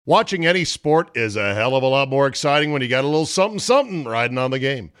Watching any sport is a hell of a lot more exciting when you got a little something riding on the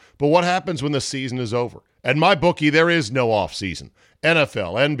game. But what happens when the season is over? At MyBookie, there is no off-season.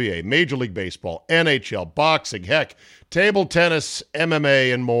 NFL, NBA, Major League Baseball, NHL, boxing, heck, table tennis,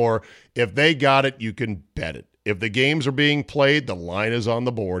 MMA, and more. If they got it, you can bet it. If the games are being played, the line is on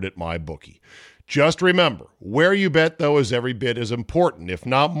the board at MyBookie. Just remember, where you bet, though, is every bit as important, if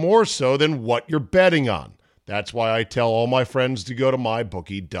not more so, than what you're betting on. That's why I tell all my friends to go to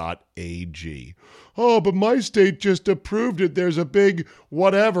mybookie.ag. Oh, but my state just approved it. There's a big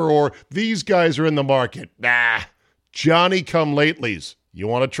whatever, or these guys are in the market. Nah, Johnny-come-latelys. You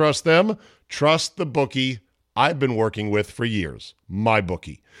want to trust them? Trust the bookie I've been working with for years,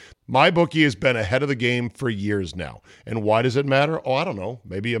 MyBookie. MyBookie has been ahead of the game for years now. And why does it matter? Oh, I don't know,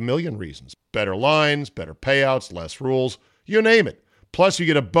 maybe a million reasons. Better lines, better payouts, less rules, you name it. Plus, you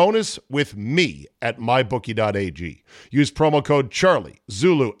get a bonus with me at mybookie.ag. Use promo code Charlie,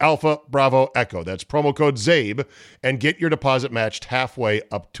 Zulu, Alpha, Bravo, Echo. That's promo code ZABE, and get your deposit matched halfway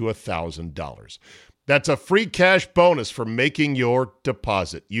up to $1,000. That's a free cash bonus for making your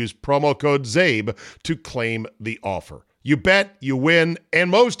deposit. Use promo code ZABE to claim the offer. You bet, you win,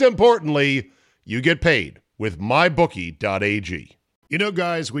 and most importantly, you get paid with mybookie.ag. You know,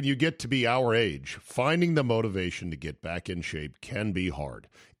 guys, when you get to be our age, finding the motivation to get back in shape can be hard.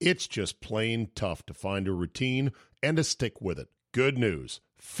 It's just plain tough to find a routine and to stick with it. Good news.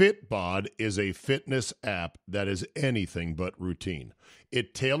 Fitbod is a fitness app that is anything but routine.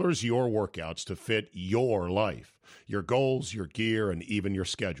 It tailors your workouts to fit your life, your goals, your gear, and even your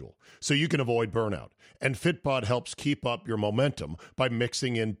schedule, so you can avoid burnout. And Fitbod helps keep up your momentum by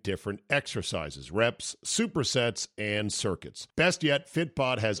mixing in different exercises, reps, supersets, and circuits. Best yet,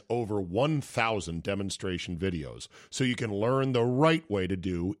 Fitbod has over 1,000 demonstration videos, so you can learn the right way to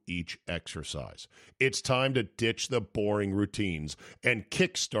do each exercise. It's time to ditch the boring routines and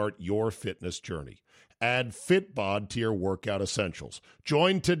kickstart your fitness journey. Add Fitbod to your workout essentials.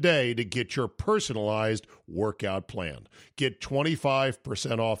 Join today to get your personalized workout plan. Get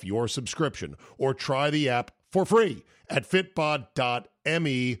 25% off your subscription or try the app for free at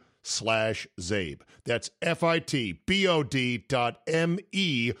fitbod.me/Zabe. That's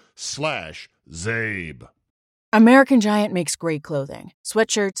fitbod.me/Zabe. American Giant makes great clothing,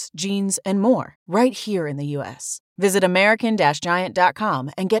 sweatshirts, jeans, and more right here in the U.S. Visit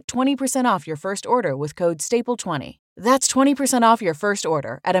American-Giant.com and get 20% off your first order with code STAPLE20. That's 20% off your first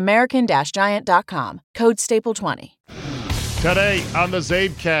order at American-Giant.com, code STAPLE20. Today on the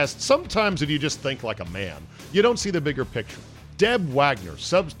Zabecast, sometimes if you just think like a man, you don't see the bigger picture. Deb Wagner,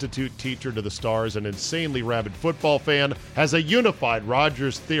 substitute teacher to the Stars and insanely rabid football fan, has a unified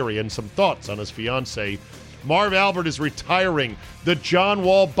Rodgers theory and some thoughts on his fiancée. Marv Albert is retiring. The John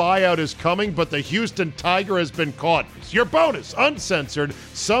Wall buyout is coming, but the Houston Tiger has been caught. Your bonus, uncensored,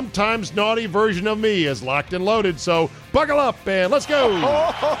 sometimes naughty version of me is locked and loaded, so buckle up and let's go. Here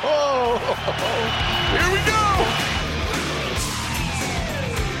we go.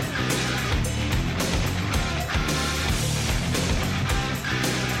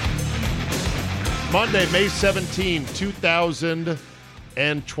 Monday, May 17,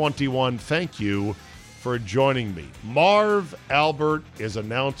 2021. Thank you for joining me. Marv Albert is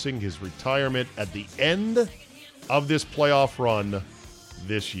announcing his retirement at the end of this playoff run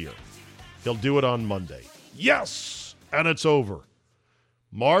this year. He'll do it on Monday. Yes! And it's over.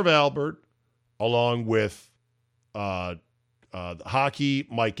 Marv Albert, along with hockey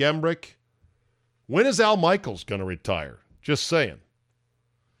Mike Emrick. When is Al Michaels going to retire? Just saying.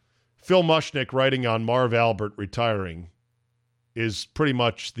 Phil Mushnick, writing on Marv Albert retiring, is pretty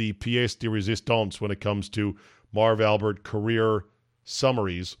much the pièce de résistance when it comes to Marv Albert career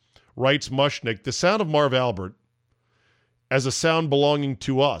summaries. Writes Mushnick, the sound of Marv Albert, as a sound belonging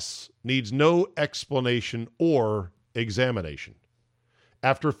to us, needs no explanation or examination.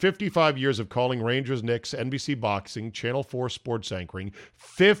 After 55 years of calling Rangers, Knicks, NBC Boxing, Channel 4 sports anchoring,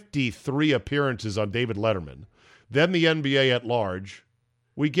 53 appearances on David Letterman, then the NBA at large,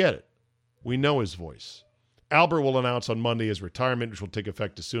 we get it. We know his voice. Albert will announce on Monday his retirement, which will take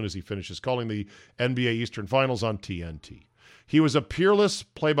effect as soon as he finishes calling the NBA Eastern Finals on TNT. He was a peerless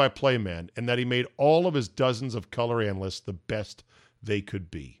play-by-play man in that he made all of his dozens of color analysts the best they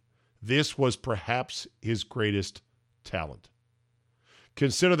could be. This was perhaps his greatest talent.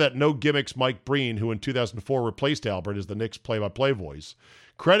 Consider that no gimmicks Mike Breen, who in 2004 replaced Albert as the Knicks play-by-play voice,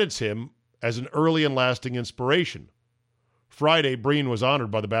 credits him as an early and lasting inspiration. Friday, Breen was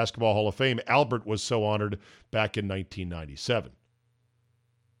honored by the Basketball Hall of Fame. Albert was so honored back in 1997.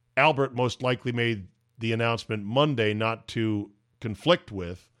 Albert most likely made the announcement Monday not to conflict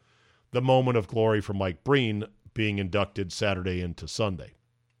with the moment of glory for Mike Breen being inducted Saturday into Sunday.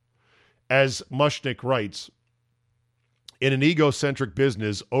 As Mushnick writes, in an egocentric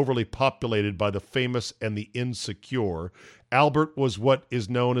business overly populated by the famous and the insecure, Albert was what is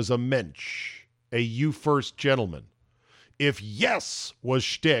known as a mensch, a you-first gentleman. If yes was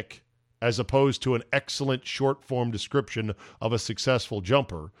shtick, as opposed to an excellent short-form description of a successful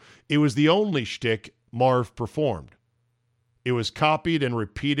jumper, it was the only shtick Marv performed. It was copied and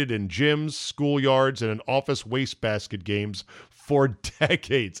repeated in gyms, schoolyards, and in office wastebasket games for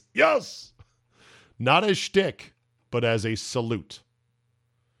decades. Yes! Not as shtick, but as a salute.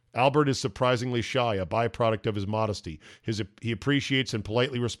 Albert is surprisingly shy, a byproduct of his modesty. He appreciates and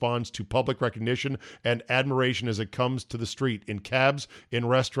politely responds to public recognition and admiration as it comes to the street, in cabs, in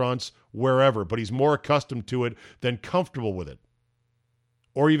restaurants, wherever, but he's more accustomed to it than comfortable with it,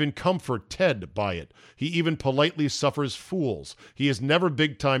 or even comforted by it. He even politely suffers fools. He has never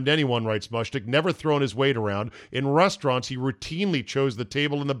big-timed anyone, writes Mushnick, never thrown his weight around. In restaurants, he routinely chose the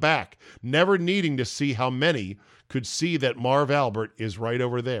table in the back, never needing to see how many could see that Marv Albert is right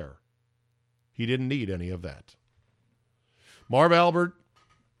over there. He didn't need any of that. Marv Albert,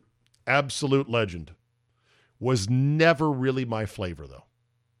 absolute legend, was never really my flavor, though.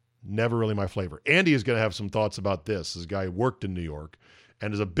 Never really my flavor. Andy is going to have some thoughts about this. This guy worked in New York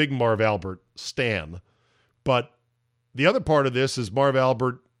and is a big Marv Albert stan. But the other part of this is Marv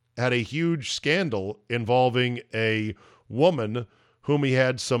Albert had a huge scandal involving a woman whom he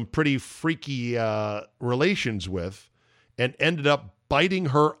had some pretty freaky relations with and ended up biting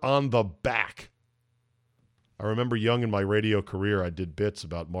her on the back. I remember young in my radio career, I did bits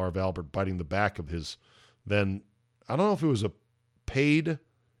about Marv Albert biting the back of his then, I don't know if it was a paid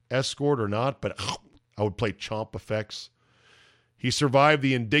escort or not, but I would play chomp effects. He survived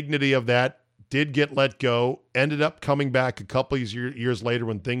the indignity of that, did get let go, ended up coming back a couple of years later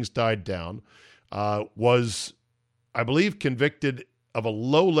when things died down, was, I believe, convicted of a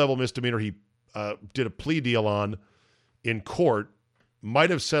low-level misdemeanor he did a plea deal on in court, might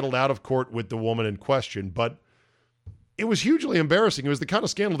have settled out of court with the woman in question, but it was hugely embarrassing. It was the kind of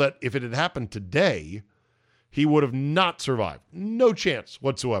scandal that if it had happened today, he would have not survived. No chance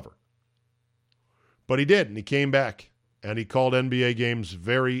whatsoever. But he did, and he came back, and he called NBA games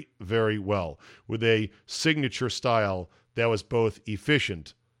very, very well, with a signature style that was both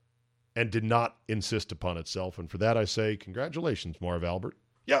efficient and did not insist upon itself. And for that, I say, congratulations, Marv Albert.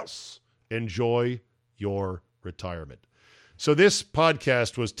 Yes, enjoy your retirement. So this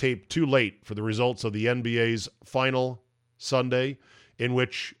podcast was taped too late for the results of the NBA's final Sunday, in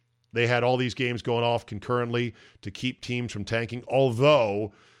which they had all these games going off concurrently to keep teams from tanking,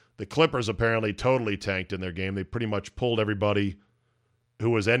 although the Clippers apparently totally tanked in their game. They pretty much pulled everybody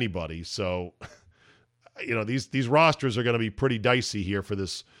who was anybody. So, these rosters are going to be pretty dicey here for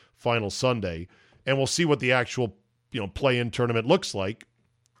this final Sunday, and we'll see what the actual play-in tournament looks like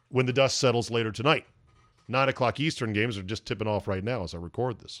when the dust settles later tonight. 9 o'clock Eastern games are just tipping off right now as I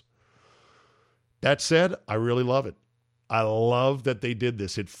record this. That said, I really love it. I love that they did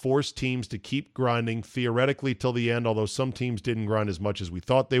this. It forced teams to keep grinding theoretically till the end, although some teams didn't grind as much as we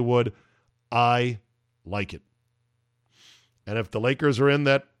thought they would. I like it. And if the Lakers are in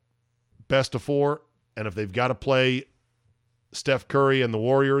that best of four, and if they've got to play Steph Curry and the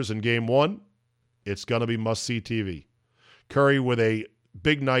Warriors in Game 1, it's going to be must-see TV. Curry, with a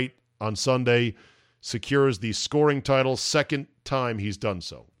big night on Sunday, secures the scoring title, second time he's done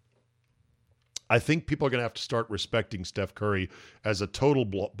so. I think people are going to have to start respecting Steph Curry as a total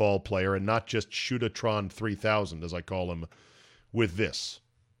ball player and not just Shootatron 3000, as I call him, with this.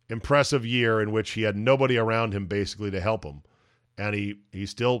 Impressive year in which he had nobody around him basically to help him, and he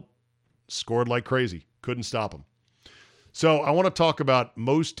still scored like crazy. Couldn't stop him. So I want to talk about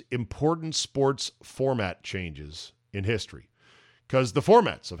most important sports format changes in history, because the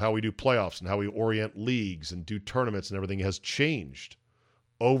formats of how we do playoffs and how we orient leagues and do tournaments and everything has changed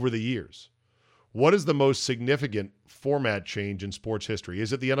over the years. What is the most significant format change in sports history?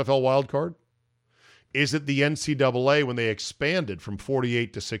 Is it the NFL wildcard? Is it the NCAA when they expanded from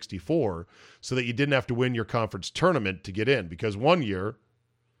 48 to 64 so that you didn't have to win your conference tournament to get in? Because one year,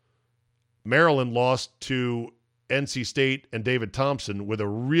 Maryland lost to NC State and David Thompson with a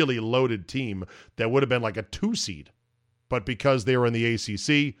really loaded team that would have been like a 2 seed. But because they were in the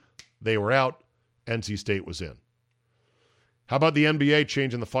ACC, they were out. NC State was in. How about the NBA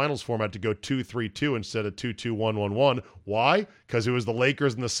changing the finals format to go 2-3-2 instead of 2-2-1-1-1? Why? Because it was the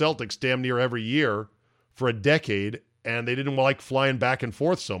Lakers and the Celtics damn near every year for a decade, and they didn't like flying back and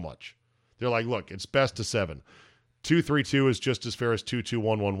forth so much. They're like, look, it's best of 7. 2-3-2 is just as fair as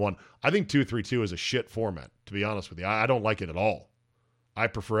 2-2-1-1-1. I think 2-3-2 is a shit format, to be honest with you. I don't like it at all. I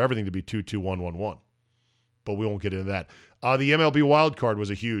prefer everything to be 2-2-1-1-1. But we won't get into that. The MLB wild card was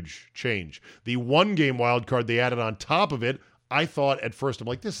a huge change. The one-game wild card they added on top of it, I thought at first, I'm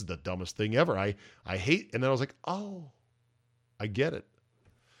like, this is the dumbest thing ever. I hate, and then I was like, oh, I get it.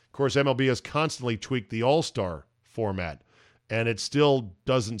 Of course, MLB has constantly tweaked the All-Star format, and it still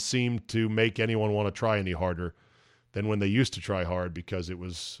doesn't seem to make anyone want to try any harder than when they used to try hard because it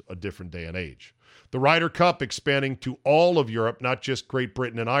was a different day and age. The Ryder Cup expanding to all of Europe, not just Great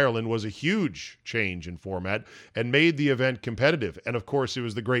Britain and Ireland, was a huge change in format and made the event competitive. And, of course, it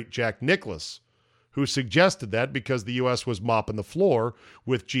was the great Jack Nicklaus who suggested that because the U.S. was mopping the floor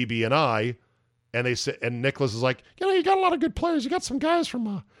with GB and I, and they said, and Nicklaus is like, you got a lot of good players. You got some guys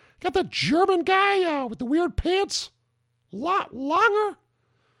from, got that German guy with the weird pants, Langer.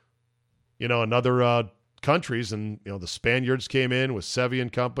 And other countries, and the Spaniards came in with Seve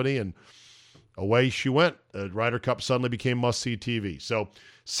and company, and away she went. The Ryder Cup suddenly became must-see TV. So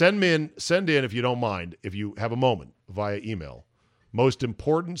send in, if you don't mind, if you have a moment, via email. Most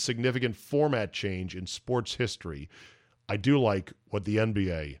important, significant format change in sports history. I do like what the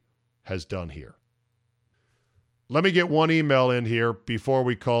NBA has done here. Let me get one email in here before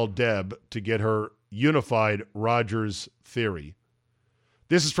we call Deb to get her unified Rodgers theory.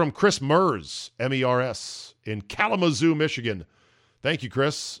 This is from Chris Mers, M-E-R-S, in Kalamazoo, Michigan. Thank you,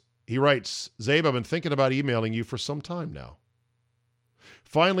 Chris. He writes, Zabe, I've been thinking about emailing you for some time now.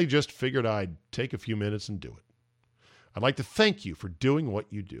 Finally just figured I'd take a few minutes and do it. I'd like to thank you for doing what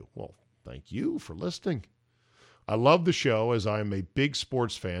you do. Well, thank you for listening. I love the show as I am a big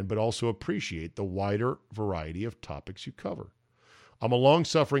sports fan, but also appreciate the wider variety of topics you cover. I'm a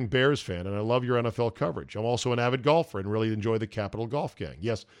long-suffering Bears fan, and I love your NFL coverage. I'm also an avid golfer and really enjoy the Capital Golf Gang.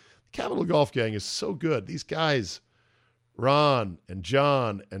 Yes, the Capital Golf Gang is so good. These guys, Ron and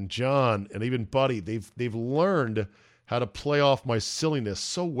John and even Buddy, they've learned how to play off my silliness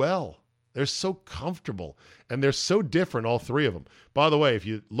so well. They're so comfortable, and they're so different, all three of them. By the way, if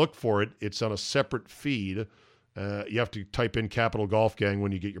you look for it, it's on a separate feed. You have to type in Capital Golf Gang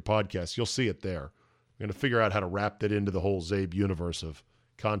when you get your podcast. You'll see it there. I'm going to figure out how to wrap that into the whole Zabe universe of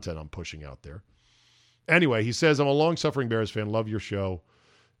content I'm pushing out there. Anyway, he says, I'm a long-suffering Bears fan, love your show,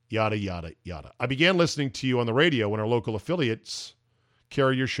 yada, yada, yada. I began listening to you on the radio when our local affiliates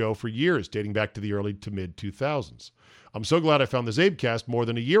carried your show for years, dating back to the early to mid-2000s. I'm so glad I found the Zabecast more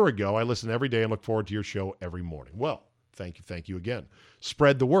than a year ago. I listen every day and look forward to your show every morning. Well, thank you again.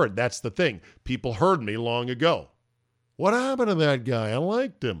 Spread the word. That's the thing. People heard me long ago. What happened to that guy? I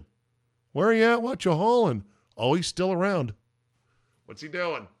liked him. Where are you at? What you hauling? Oh, he's still around. What's he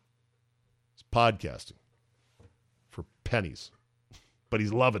doing? He's podcasting for pennies, but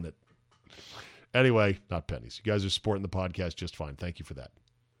he's loving it. Anyway, not pennies. You guys are supporting the podcast just fine. Thank you for that.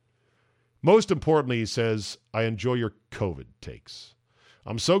 Most importantly, he says, I enjoy your COVID takes.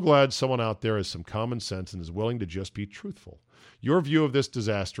 I'm so glad someone out there has some common sense and is willing to just be truthful. Your view of this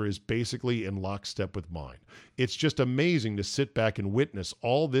disaster is basically in lockstep with mine. It's just amazing to sit back and witness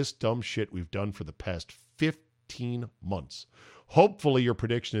all this dumb shit we've done for the past 15 months. Hopefully your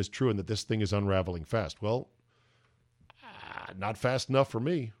prediction is true and that this thing is unraveling fast. Well, not fast enough for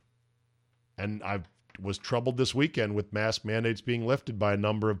me. And I was troubled this weekend with mask mandates being lifted by a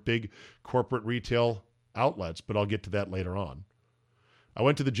number of big corporate retail outlets, but I'll get to that later on. I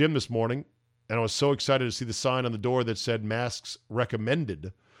went to the gym this morning, and I was so excited to see the sign on the door that said masks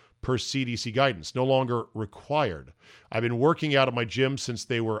recommended per CDC guidance, no longer required. I've been working out at my gym since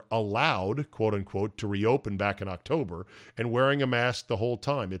they were allowed, quote unquote, to reopen back in October and wearing a mask the whole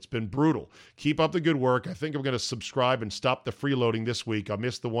time. It's been brutal. Keep up the good work. I think I'm going to subscribe and stop the freeloading this week. I'll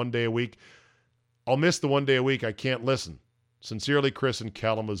miss the one day a week I can't listen. Sincerely, Chris in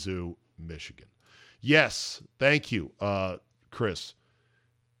Kalamazoo, Michigan. Yes, thank you, Chris.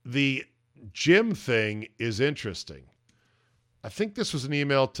 The gym thing is interesting. I think this was an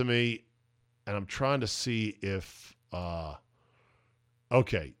email to me, and I'm trying to see if,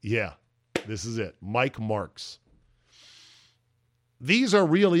 okay, yeah, this is it. Mike Marks. These are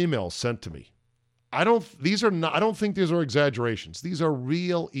real emails sent to me. I don't think these are exaggerations. These are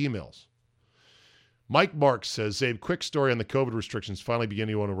real emails. Mike Marks says, Zabe, quick story on the COVID restrictions finally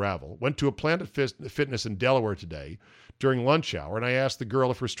beginning to unravel. Went to a Planet Fitness in Delaware today during lunch hour, and I asked the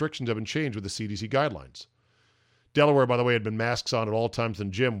girl if restrictions have been changed with the CDC guidelines. Delaware, by the way, had been masks on at all times in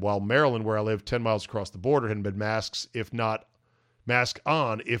the gym, while Maryland, where I live 10 miles across the border, had been mask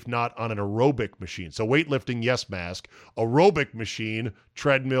on, if not on an aerobic machine. So weightlifting, yes, mask. Aerobic machine,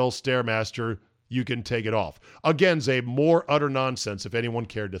 treadmill, Stairmaster, you can take it off. Again, Zabe, more utter nonsense if anyone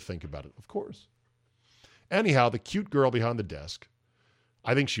cared to think about it, of course. Anyhow, the cute girl behind the desk,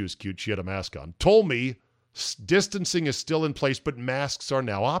 I think she was cute, she had a mask on, told me distancing is still in place, but masks are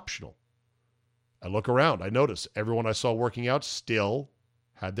now optional. I look around. I notice everyone I saw working out still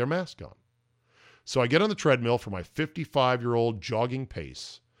had their mask on. So I get on the treadmill for my 55-year-old jogging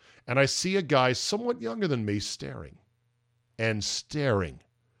pace, and I see a guy somewhat younger than me staring and staring.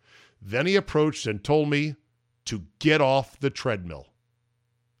 Then he approached and told me to get off the treadmill.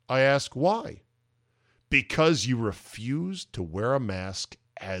 I ask why? Because you refused to wear a mask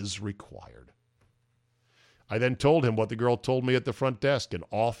as required. I then told him what the girl told me at the front desk, and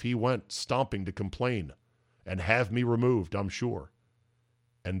off he went, stomping to complain and have me removed, I'm sure.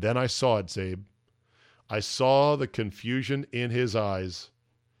 And then I saw it, Zabe. I saw the confusion in his eyes.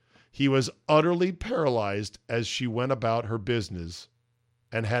 He was utterly paralyzed as she went about her business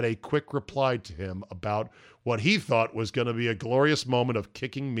and had a quick reply to him about what he thought was going to be a glorious moment of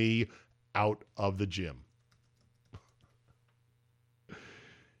kicking me out of the gym.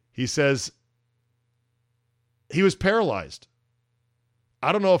 He says he was paralyzed.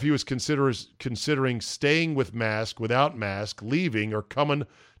 I don't know if he was considering staying with mask, without mask, leaving, or coming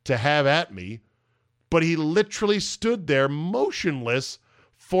to have at me, but he literally stood there motionless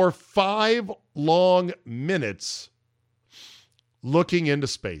for 5 long minutes looking into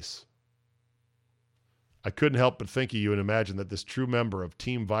space. I couldn't help but think of you and imagine that this true member of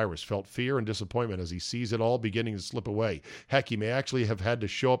Team Virus felt fear and disappointment as he sees it all beginning to slip away. Heck, he may actually have had to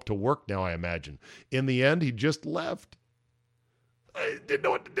show up to work now, I imagine. In the end, he just left. I didn't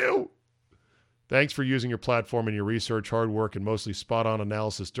know what to do. Thanks for using your platform and your research, hard work, and mostly spot-on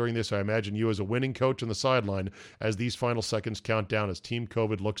analysis. During this, I imagine you as a winning coach on the sideline as these final seconds count down as Team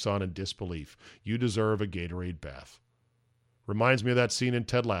COVID looks on in disbelief. You deserve a Gatorade bath. Reminds me of that scene in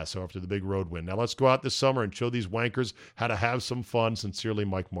Ted Lasso after the big road win. Now let's go out this summer and show these wankers how to have some fun. Sincerely,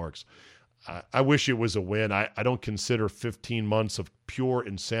 Mike Marks. I wish it was a win. I don't consider 15 months of pure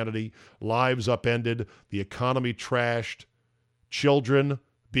insanity, lives upended, the economy trashed, children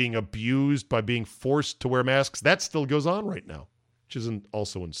being abused by being forced to wear masks. That still goes on right now, which isn't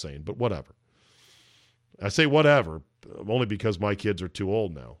also insane, but whatever. I say whatever only because my kids are too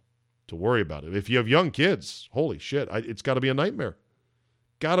old now to worry about it. If you have young kids, holy shit, it's got to be a nightmare.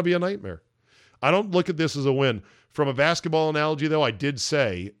 Got to be a nightmare. I don't look at this as a win. From a basketball analogy, though, I did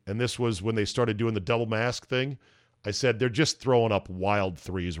say, and this was when they started doing the double mask thing, I said they're just throwing up wild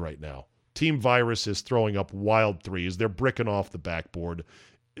threes right now. Team Virus is throwing up wild threes. They're bricking off the backboard.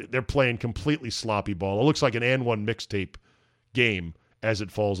 They're playing completely sloppy ball. It looks like an and one mixtape game as it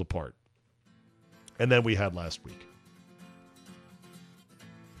falls apart. And then we had last week.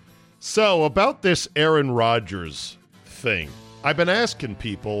 So about this Aaron Rodgers thing, I've been asking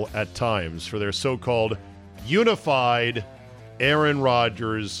people at times for their so-called unified Aaron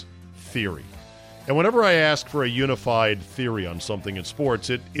Rodgers theory. And whenever I ask for a unified theory on something in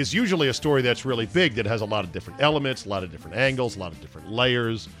sports, it is usually a story that's really big, that has a lot of different elements, a lot of different angles, a lot of different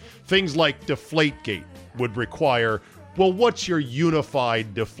layers. Things like Deflategate would require, well, what's your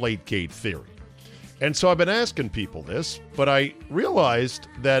unified Deflategate theory? And so I've been asking people this, but I realized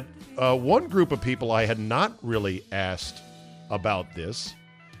that one group of people I had not really asked about this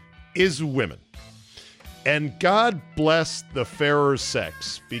is women. And God bless the fairer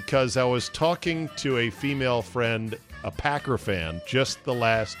sex, because I was talking to a female friend, a Packer fan, just the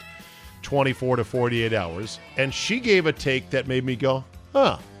last 24 to 48 hours, and she gave a take that made me go,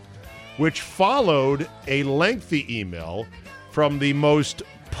 huh, which followed a lengthy email from the most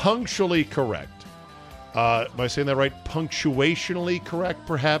punctually correct, am I saying that right? Punctuationally correct,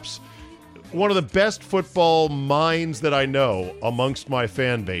 perhaps? One of the best football minds that I know amongst my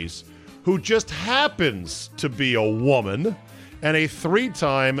fan base, who just happens to be a woman, and a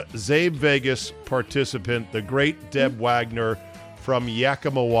 3-time Zabe Vegas participant, the great Deb Wagner from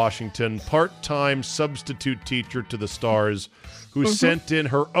Yakima, Washington, part-time substitute teacher to the Stars, who sent in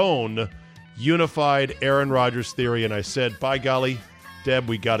her own unified Aaron Rodgers theory, and I said, by golly, Deb,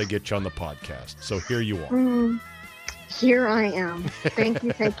 we got to get you on the podcast. So here you are. Here I am. Thank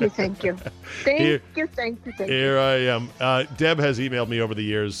you, thank you, thank you. Thank you. Here I am. Deb has emailed me over the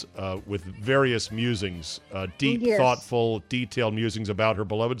years with various musings, deep, thoughtful, detailed musings about her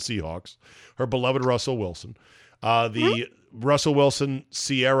beloved Seahawks, her beloved Russell Wilson, the Russell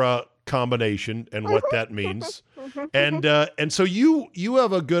Wilson-Sierra combination and what that means. And so you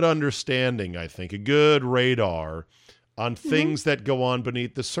have a good understanding, I think, a good radar on things that go on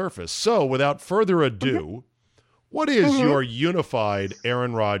beneath the surface. So without further ado, what is your unified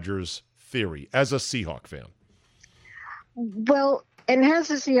Aaron Rodgers theory as a Seahawk fan? Well, and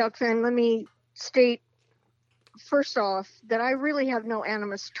as a Seahawk fan, let me state first off that I really have no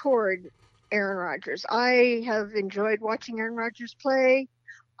animus toward Aaron Rodgers. I have enjoyed watching Aaron Rodgers play.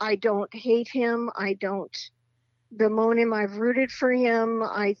 I don't hate him. I don't bemoan him. I've rooted for him.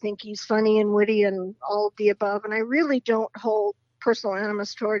 I think he's funny and witty and all of the above. And I really don't hold personal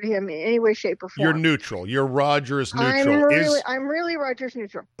animus toward him in any way, shape, or form. You're neutral. You're Rogers neutral. I'm really Rogers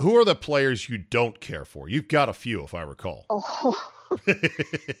neutral. Who are the players you don't care for? You've got a few, if I recall. Oh,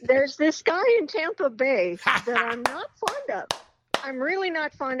 there's this guy in Tampa Bay that I'm not fond of. I'm really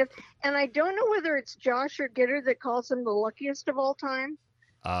not fond of. And I don't know whether it's Josh or Gitter that calls him the luckiest of all time.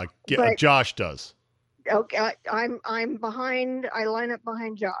 Josh does. Okay, I'm behind. I line up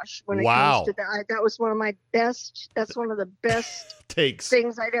behind Josh when it Wow. comes to that. That was one of my best. That's one of the best Takes.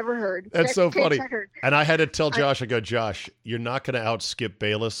 things I'd ever heard. That's so Takes funny. I'd heard. And I had to tell Josh, I go, Josh, you're not going to out Skip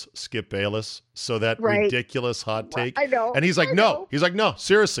Bayless. So that Right. ridiculous hot take. I know. And he's like, I no. know. He's like, no,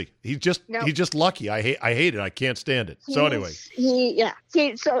 seriously. He's just lucky. I hate it. I can't stand it. So anyway.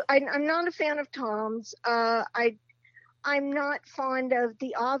 So I'm not a fan of Tom's. I'm not fond of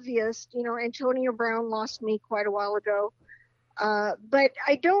the obvious. Antonio Brown lost me quite a while ago. But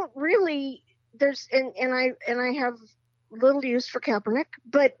I don't really. And I have little use for Kaepernick.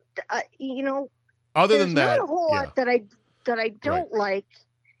 But Other than there's that, not a whole lot that I don't like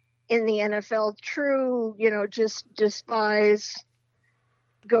in the NFL. True, just despise,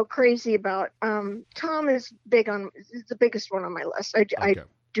 go crazy about. Tom is the biggest one on my list. I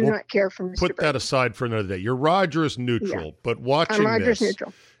do not care for Mr. Put Brady. that aside for another day. You're Rogers neutral, but watching I'm Rogers this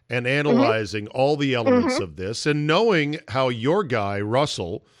neutral. and analyzing all the elements of this and knowing how your guy,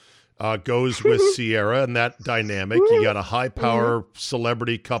 Russell, goes with Sierra and that dynamic. You got a high-power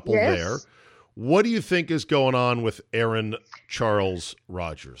celebrity couple there. What do you think is going on with Aaron Charles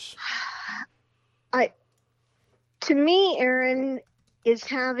Rodgers? To me, Aaron is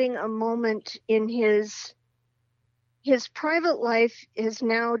having a moment in his private life is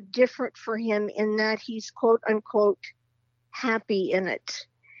now different for him in that he's quote unquote happy in it.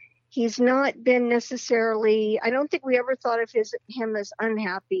 He's not been necessarily, I don't think we ever thought of him as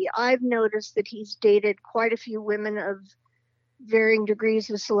unhappy. I've noticed that he's dated quite a few women of varying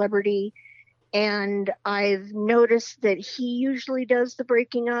degrees of celebrity. And I've noticed that he usually does the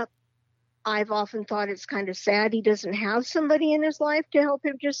breaking up. I've often thought it's kind of sad he doesn't have somebody in his life to help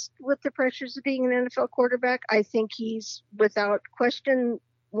him just with the pressures of being an NFL quarterback. I think he's, without question,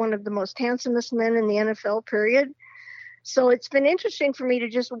 one of the most handsomest men in the NFL, period. So it's been interesting for me to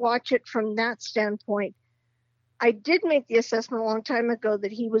just watch it from that standpoint. I did make the assessment a long time ago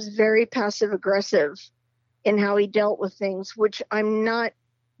that he was very passive-aggressive in how he dealt with things, which I'm not,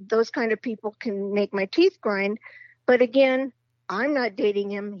 those kind of people can make my teeth grind. But again, I'm not dating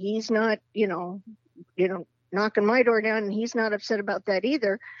him. He's not, knocking my door down, and he's not upset about that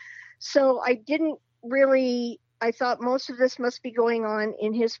either. So I thought most of this must be going on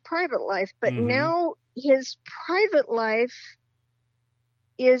in his private life. But now his private life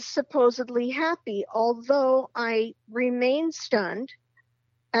is supposedly happy, although I remain stunned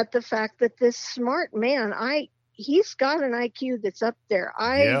at the fact that this smart man, he's got an IQ that's up there.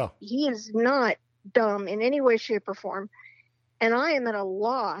 He is not dumb in any way, shape, or form. And I am at a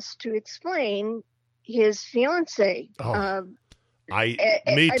loss to explain his fiance.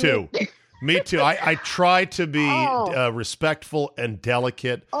 Me too. Me too. I try to be respectful and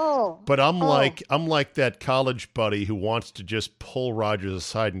delicate, but I'm like that college buddy who wants to just pull Rogers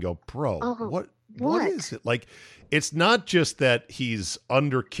aside and go, bro, what is it? Like, it's not just that he's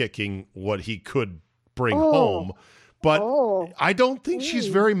underkicking what he could bring home, but I don't think she's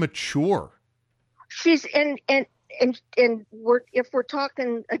very mature. She's if we're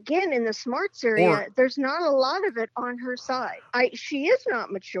talking again in the smarts area, there's not a lot of it on her side. She is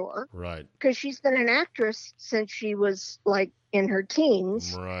not mature, right? Because she's been an actress since she was like in her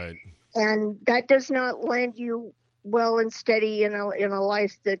teens, right? And that does not land you well and steady in a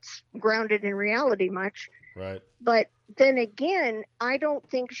life that's grounded in reality much, right? But then again, I don't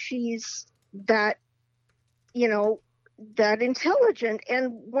think she's that, that intelligent.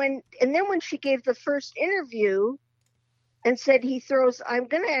 And then when she gave the first interview and said I'm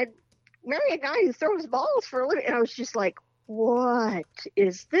going to marry a guy who throws balls for a living, and I was just like, what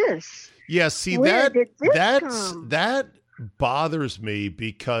is this? Yeah, see, that bothers me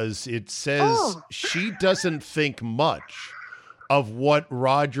because it says she doesn't think much of what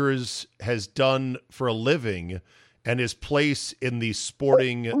Rodgers has done for a living and his place in the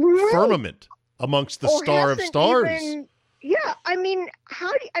sporting firmament amongst the star of stars.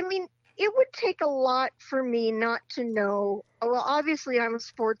 It would take a lot for me not to know. Well, obviously I'm a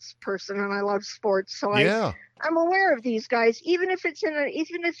sports person and I love sports, so I'm aware of these guys. Even if it's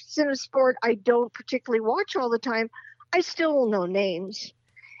in a sport I don't particularly watch all the time, I still will know names.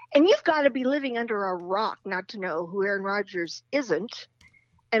 And you've got to be living under a rock not to know who Aaron Rodgers isn't.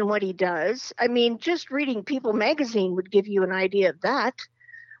 and what he does. I mean, just reading People magazine would give you an idea of that.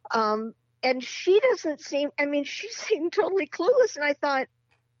 And she doesn't seem, I mean, she seemed totally clueless. And I thought,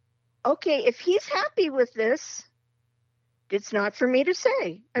 okay, if he's happy with this, it's not for me to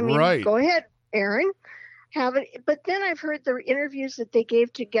say. I mean, Right. Go ahead, Aaron, have it. But then I've heard the interviews that they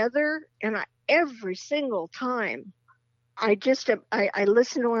gave together, and every single time, I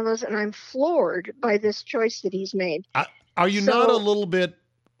listen to one of those, and I'm floored by this choice that he's made. Are you not a little bit?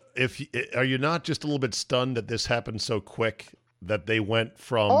 Are you not just a little bit stunned that this happened so quick, that they went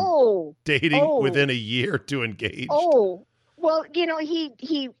from dating within a year to engaged? Oh, well, you know, he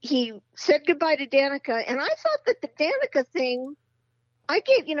said goodbye to Danica, and I thought that the Danica thing, I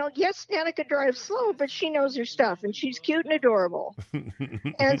gave, you know, yes, Danica drives slow, but she knows her stuff, and she's cute and adorable.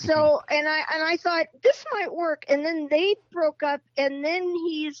 And so, and I thought this might work. And then they broke up, and then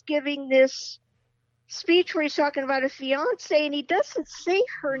he's giving this speech where he's talking about a fiance, and he doesn't say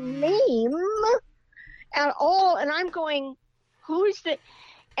her name at all. And I'm going, who is the,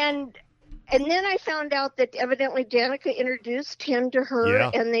 and then I found out that evidently Danica introduced him to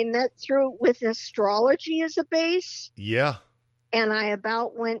her, and they met through with astrology as a base. Yeah. And I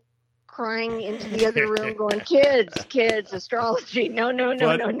about went crying into the other room going, kids, astrology.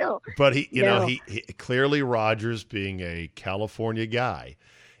 No. But he clearly, Rogers, being a California guy,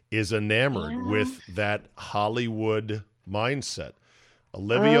 is enamored with that Hollywood mindset.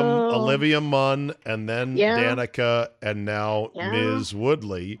 Olivia Munn, and then Danica, and now Ms.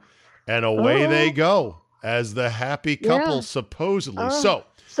 Woodley, and away they go as the happy couple, supposedly.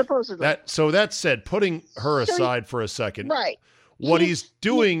 Supposedly. That said, putting her aside for a second, right? What he's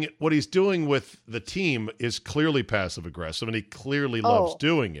doing with the team is clearly passive aggressive, and he clearly loves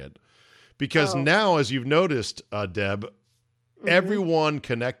doing it. Because now, as you've noticed, Deb, everyone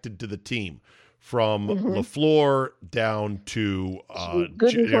connected to the team, from LaFleur down to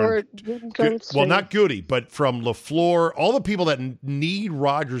not Goody, but from LaFleur, all the people that need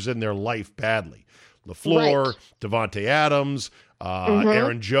Rodgers in their life badly. LaFleur, Devontae Adams,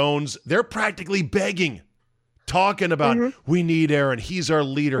 Aaron Jones, they're practically begging, talking about, we need Aaron. He's our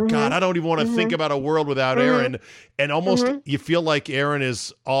leader. God, I don't even want to think about a world without Aaron. And almost you feel like Aaron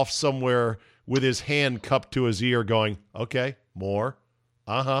is off somewhere with his hand cupped to his ear going, okay, more.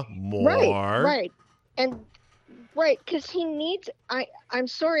 More. Right. And because he needs, I'm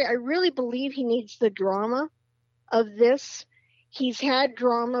sorry, I really believe he needs the drama of this. He's had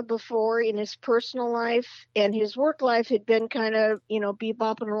drama before in his personal life, and his work life had been kind of,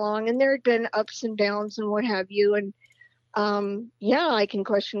 bebopping along, and there had been ups and downs and what have you. And I can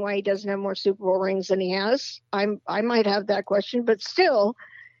question why he doesn't have more Super Bowl rings than he has. I might have that question, but still,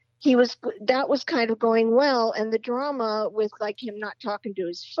 that was kind of going well. And the drama with like him not talking to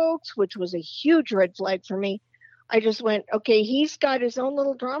his folks, which was a huge red flag for me. I just went, okay, he's got his own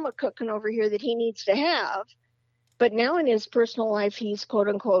little drama cooking over here that he needs to have. But now in his personal life, he's quote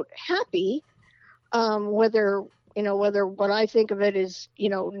unquote happy. Whether what I think of it is,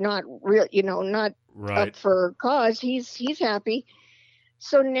 not real, not up for cause, he's happy.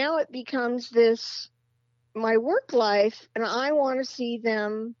 So now it becomes this, my work life, and I want to see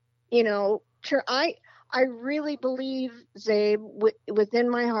them, I really believe, Zabe, within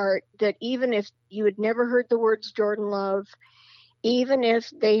my heart, that even if you had never heard the words Jordan Love, even if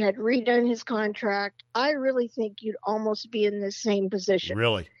they had redone his contract, I really think you'd almost be in the same position.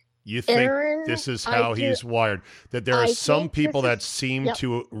 Really? You think Aaron, this is how he's wired? That there are some people that seem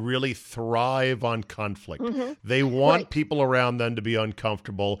to really thrive on conflict. They want people around them to be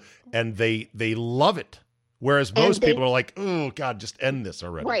uncomfortable, and they love it. Whereas most people are like, oh, God, just end this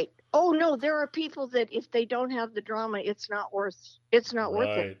already. Right. Oh, no, there are people that if they don't have the drama, it's not worth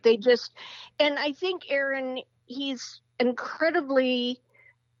it. They just, and I think Aaron, he's incredibly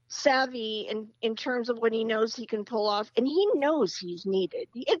savvy in terms of what he knows he can pull off, and he knows he's needed.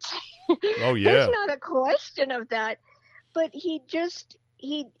 It's there's not a question of that, but he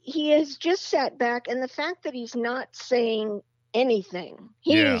has just sat back, and the fact that he's not saying anything,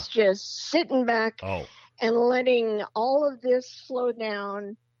 he's just sitting back and letting all of this flow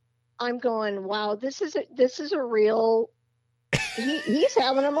down. I'm going, wow, this is a real. He's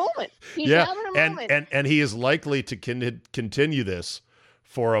having a moment. He's having a moment. And he is likely to continue this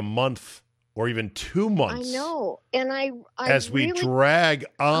for a month or even 2 months. I know. And as we drag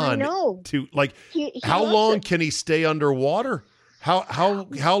on to how long can he stay underwater?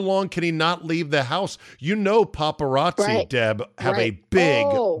 How long can he not leave the house? Paparazzi, Deb, have a big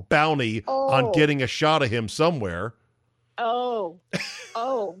bounty on getting a shot of him somewhere.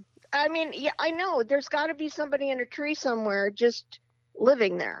 I mean, I know there's got to be somebody in a tree somewhere just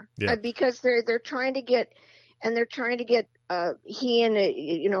living there, because they're trying to get he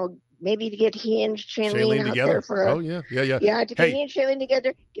and maybe to get he and Shailene out together. there for yeah. To get he and Shailene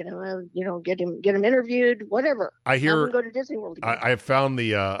together, get him interviewed, whatever. I hear go to Disney World again. I found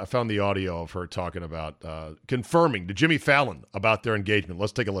the audio of her talking about confirming to Jimmy Fallon about their engagement.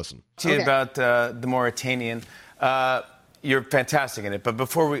 Let's take a listen. About the Mauritanian. You're fantastic in it, but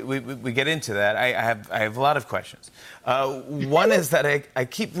before we get into that, I have a lot of questions. One is that I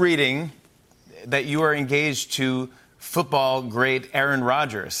keep reading that you are engaged to football great Aaron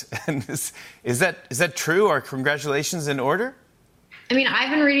Rodgers. And is that true? Are congratulations in order? I mean,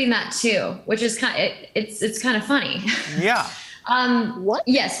 I've been reading that too, which is it's kind of funny. Yeah. What?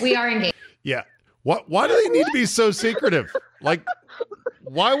 Yes, we are engaged. Yeah. Why do they need to be so secretive? Like,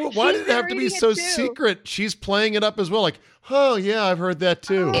 why did it have to be so secret? She's playing it up as well. Like, oh yeah, I've heard that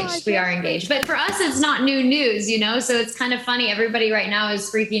too. We are engaged, but for us, it's not new news, So it's kind of funny. Everybody right now is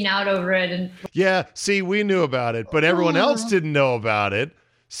freaking out over it, and yeah. See, we knew about it, but everyone else didn't know about it.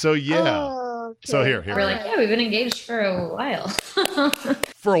 So yeah. Okay. So here. We're like, yeah, we've been engaged for a while.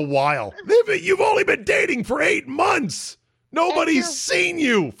 For a while. You've only been dating for 8 months. Nobody's seen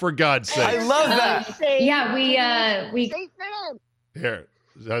you, for God's sake. I love that. Yeah, we Here,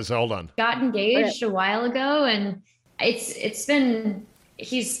 hold on. Got engaged a while ago, and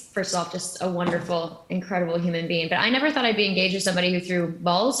he's first off just a wonderful, incredible human being. But I never thought I'd be engaged with somebody who threw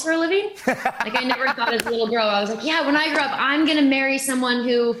balls for a living. Like I never thought as a little girl, I was like, yeah, when I grow up, I'm gonna marry someone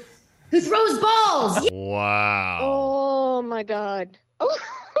who throws balls. Wow. Oh my God. Oh.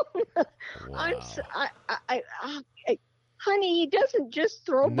 Wow. Honey, he doesn't just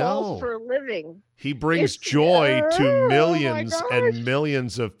throw balls for a living. He brings joy to millions and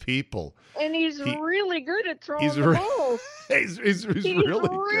millions of people. And he's really good at throwing the balls. He's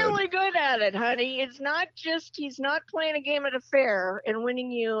really good at it, honey. It's not just, he's not playing a game at a fair and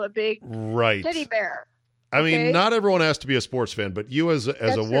winning you a big teddy bear. I mean, not everyone has to be a sports fan, but you as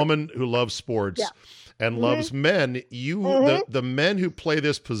a woman who loves sports and loves men, the men who play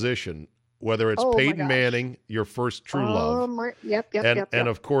this position, whether it's Peyton Manning, your first true love, and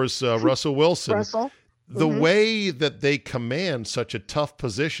of course Russell Wilson, the way that they command such a tough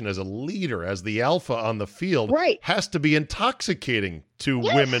position as a leader, as the alpha on the field, has to be intoxicating to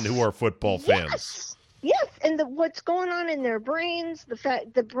women who are football fans. Yes, and what's going on in their brains,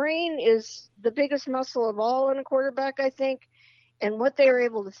 the brain is the biggest muscle of all in a quarterback, I think, and what they are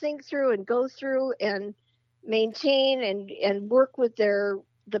able to think through and go through and maintain and work with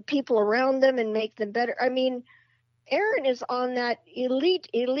the people around them and make them better. I mean, Aaron is on that elite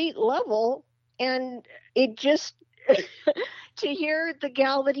level, and it just to hear the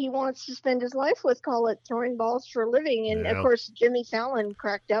gal that he wants to spend his life with call it throwing balls for a living. And of course, Jimmy Fallon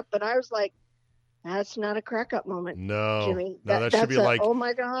cracked up, but I was like, that's not a crack up moment. No, Jimmy. That should be like, oh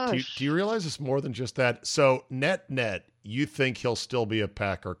my gosh. Do you realize it's more than just that? So net, you think he'll still be a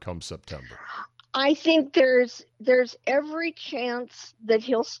Packer come September? I think there's every chance that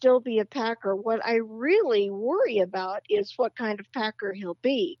he'll still be a Packer. What I really worry about is what kind of Packer he'll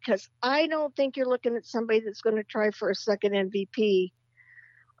be, because I don't think you're looking at somebody that's going to try for a second MVP.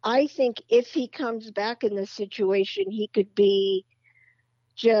 I think if he comes back in this situation, he could be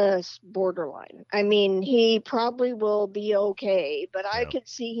just borderline. I mean, he probably will be okay, but I could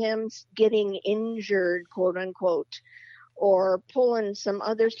see him getting injured, quote unquote, or pulling some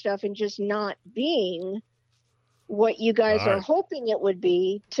other stuff and just not being what you guys are hoping it would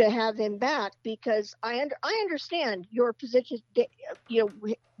be to have him back, because I understand your position.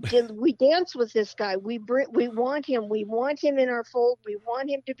 We dance with this guy. We want him. We want him in our fold. We want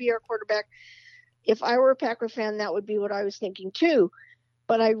him to be our quarterback. If I were a Packer fan, that would be what I was thinking too.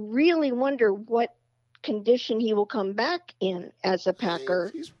 But I really wonder what condition he will come back in as a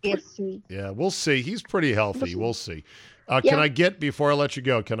Packer. We'll see. He's pretty healthy. We'll see. Can I get, before I let you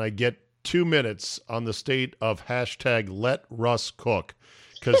go, can I get 2 minutes on the state of hashtag let Russ cook?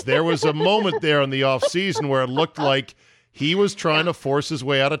 Because there was a moment there in the offseason where it looked like he was trying to force his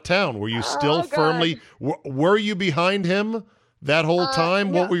way out of town. Were you still firmly, were you behind him that whole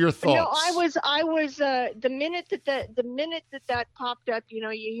time? What were your thoughts? No, I was the minute that popped up, you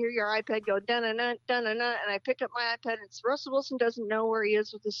hear your iPad go dun-na-na, dun-na-na, and I picked up my iPad and it's Russell Wilson doesn't know where he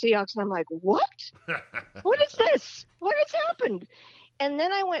is with the Seahawks, and I'm like, what? What is this? What has happened? And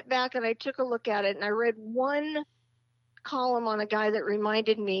then I went back and I took a look at it, and I read one column on a guy that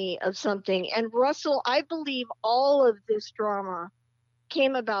reminded me of something. And Russell, I believe all of this drama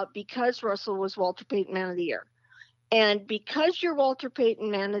came about because Russell was Walter Payton Man of the Year. And because you're Walter Payton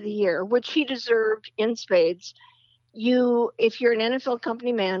Man of the Year, which he deserved in spades, if you're an NFL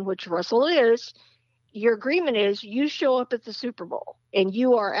company man, which Russell is, your agreement is you show up at the Super Bowl and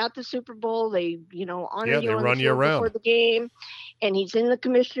you are at the Super Bowl. They, honor you on run the you field around before the game, and he's in the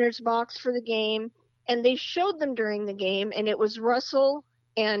commissioner's box for the game. And they showed them during the game, and it was Russell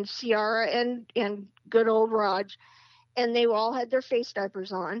and Ciara and good old Raj, and they all had their face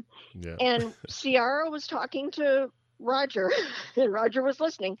diapers on. Yeah. And Ciara was talking to Roger, and Roger was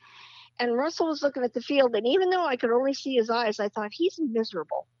listening. And Russell was looking at the field, and even though I could only see his eyes, I thought, he's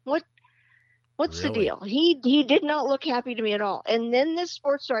miserable. What's Really? the deal? He did not look happy to me at all. And then this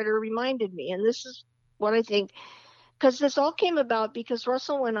sports writer reminded me, and this is what I think, because this all came about because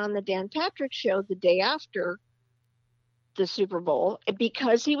Russell went on the Dan Patrick show the day after the Super Bowl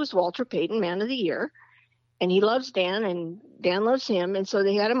because he was Walter Payton Man of the Year, and he loves Dan, and Dan loves him, and so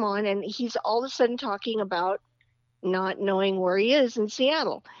they had him on, and he's all of a sudden talking about not knowing where he is in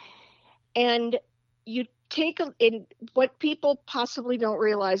Seattle. And you take in what people possibly don't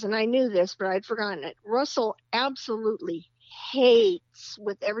realize, and I knew this, but I'd forgotten it. Russell absolutely hates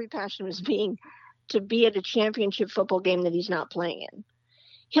with every passion of his being to be at a championship football game that he's not playing in.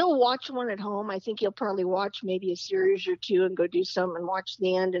 He'll watch one at home. I think he'll probably watch maybe a series or two and go do some and watch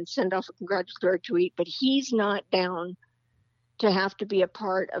the end and send off a congratulatory tweet, but he's not down to have to be a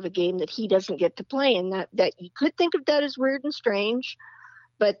part of a game that he doesn't get to play in. That you could think of that as weird and strange,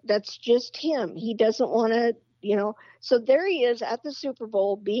 but that's just him. He doesn't want to, So there he is at the Super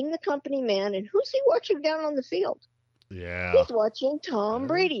Bowl being the company man, and who's he watching down on the field? Yeah. He's watching Tom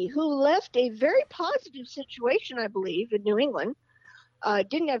Brady, who left a very positive situation, I believe, in New England.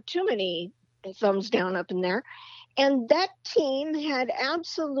 Didn't have too many thumbs down up in there. And that team had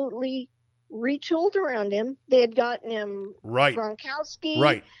absolutely retooled around him. They had gotten him Right. Gronkowski.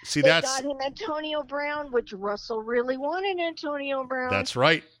 Right. See, they that's got him Antonio Brown, which Russell really wanted Antonio Brown. that's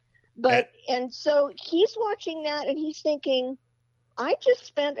right. But and so he's watching that and he's thinking, I just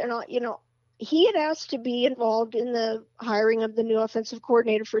spent he had asked to be involved in the hiring of the new offensive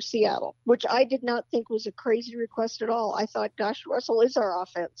coordinator for Seattle, which I did not think was a crazy request at all. I thought, gosh, Russell is our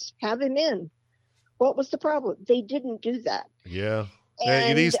offense. Have him in. What was the problem? They didn't do that. Yeah.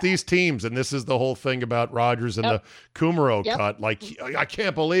 And These teams, and this is the whole thing about Rodgers and the Kumaro cut. Like, I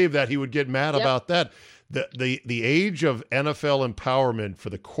can't believe that he would get mad about that. The age of NFL empowerment for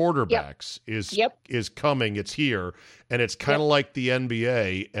the quarterbacks is coming. It's here, and it's kind of like the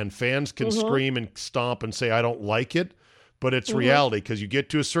NBA. And fans can scream and stomp and say, "I don't like it," but it's reality because you get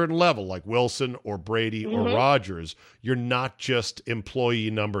to a certain level, like Wilson or Brady or Rodgers. You're not just employee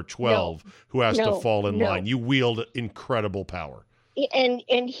number 12 who has to fall in line. You wield incredible power. And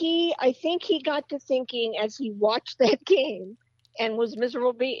I think he got to thinking as he watched that game and was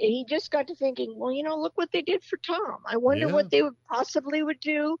miserable. He just got to thinking, well, look what they did for Tom. I wonder what they would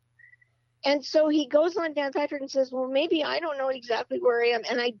do. And so he goes on Dan Patrick and says, well, maybe I don't know exactly where I am.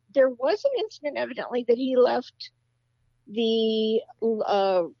 And there was an incident evidently that he left the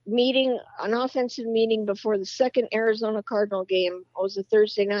meeting, an offensive meeting before the second Arizona Cardinal game. It was a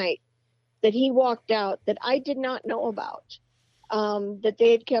Thursday night that he walked out that I did not know about. That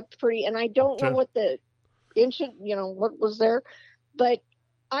they had kept pretty, and I don't know what the what was there, but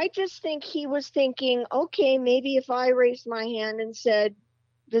I just think he was thinking, okay, maybe if I raised my hand and said,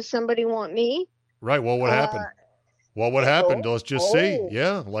 does somebody want me? Right. Well, what happened? What would happen? Let's just see.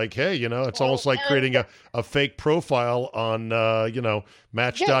 Yeah. Like, hey, it's almost like creating a fake profile on,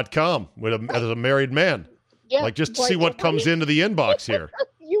 Match.com as a married man. Yeah, like just to see what comes into the inbox here.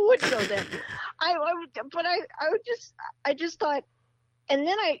 You would know that. I just thought, and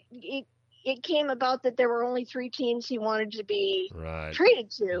then it came about that there were only 3 teams he wanted to be traded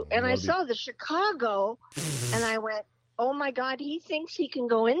to, and I saw the Chicago, and I went, oh my God, he thinks he can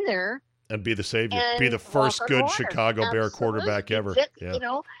go in there and be the savior, be the first good Chicago Bear quarterback ever.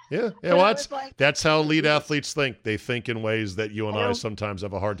 Yeah. Well, that's how elite athletes think. They think in ways that you and I sometimes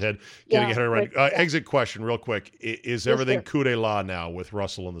have a hard head getting ahead around. Exit question, real quick: is everything coup de la now with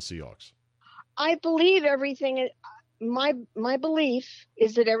Russell and the Seahawks? I believe everything. My belief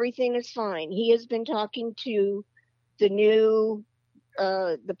is that everything is fine. He has been talking to the new,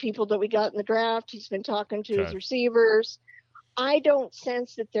 the people that we got in the draft. He's been talking to his receivers. I don't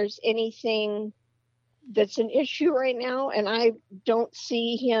sense that there's anything that's an issue right now, and I don't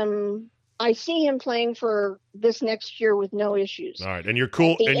see him. I see him playing for this next year with no issues. All right, and you're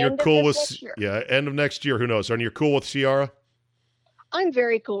cool. And you're cool with end of next year. Who knows? And you're cool with Ciara? I'm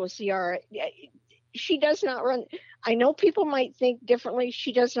very cool with Ciara. She does not run. I know people might think differently.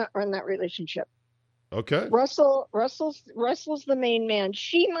 She does not run that relationship. Okay. Russell's the main man.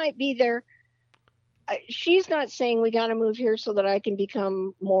 She might be there. She's not saying we got to move here so that I can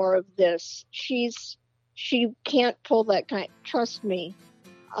become more of this. She can't pull that kind. Trust me.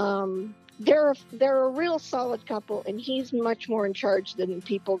 they're a real solid couple, and he's much more in charge than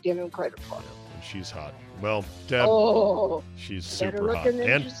people give him credit for. And she's hot. Well, Deb, she's super hot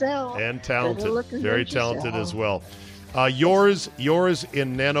and talented, very talented as well. Yours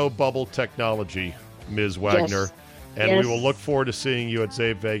in nanobubble technology, Ms. Wagner. Yes. And we will look forward to seeing you at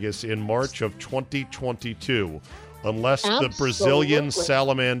Zabe Vegas in March of 2022. Unless the Brazilian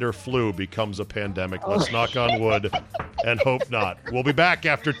salamander flu becomes a pandemic. Let's knock on wood and hope not. We'll be back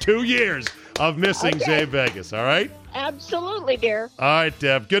after 2 years of missing Zabe Vegas, all right? Absolutely, dear. All right,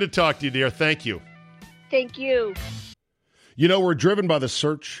 Deb. Good to talk to you, dear. Thank you. Thank you. You know, we're driven by the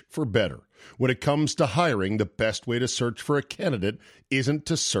search for better. When it comes to hiring, the best way to search for a candidate isn't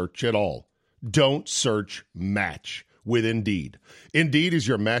to search at all. Don't search, match with Indeed. Indeed is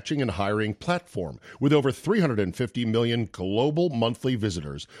your matching and hiring platform with over 350 million global monthly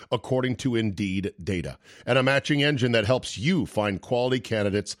visitors, according to Indeed data, and a matching engine that helps you find quality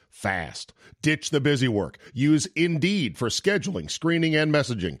candidates fast. Ditch the busy work. Use Indeed for scheduling, screening, and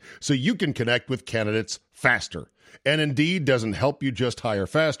messaging so you can connect with candidates faster. And Indeed doesn't help you just hire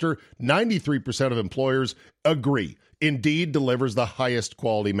faster. 93% of employers agree. Indeed delivers the highest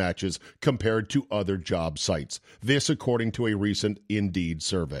quality matches compared to other job sites. This according to a recent Indeed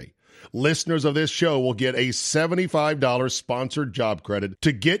survey. Listeners of this show will get a $75 sponsored job credit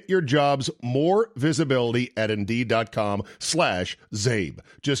to get your jobs more visibility at Indeed.com/Zabe.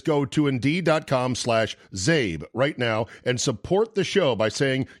 Just go to Indeed.com/Zabe right now and support the show by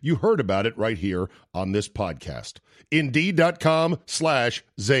saying you heard about it right here on this podcast.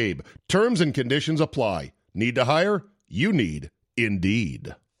 Indeed.com/Zabe. Terms and conditions apply. Need to hire? You need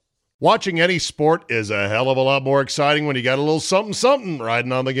Indeed. Watching any sport is a hell of a lot more exciting when you got a little something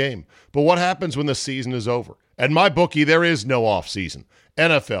riding on the game. But what happens when the season is over? At MyBookie, there is no off season.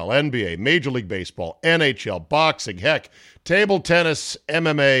 NFL, NBA, Major League Baseball, NHL, boxing, heck, table tennis,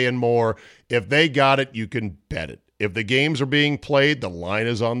 MMA, and more. If they got it, you can bet it. If the games are being played, the line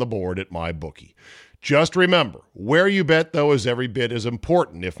is on the board at MyBookie. Just remember, where you bet, though, is every bit as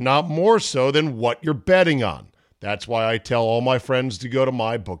important, if not more so, than what you're betting on. That's why I tell all my friends to go to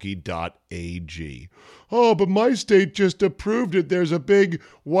mybookie.ag. Oh, but my state just approved it. There's a big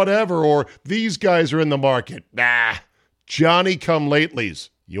whatever, or these guys are in the market. Nah, Johnny-come-latelys.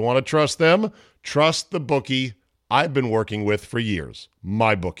 You want to trust them? Trust the bookie I've been working with for years,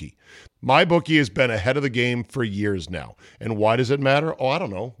 MyBookie. MyBookie has been ahead of the game for years now. And why does it matter? Oh, I don't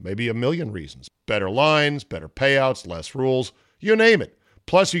know, maybe a million reasons. Better lines, better payouts, less rules, you name it.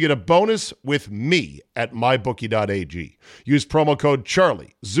 Plus, you get a bonus with me at mybookie.ag. Use promo code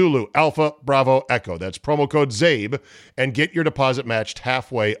Charlie, Zulu, Alpha, Bravo, Echo. That's promo code ZABE, and get your deposit matched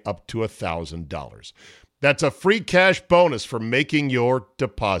halfway up to $1,000. That's a free cash bonus for making your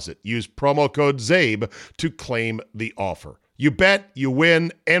deposit. Use promo code ZABE to claim the offer. You bet, you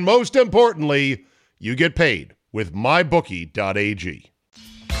win, and most importantly, you get paid with mybookie.ag.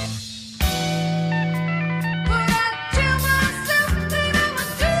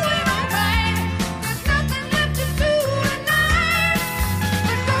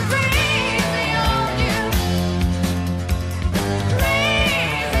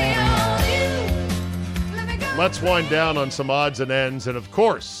 Let's wind down on some odds and ends, and of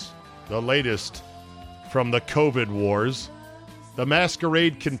course, the latest from the COVID wars. The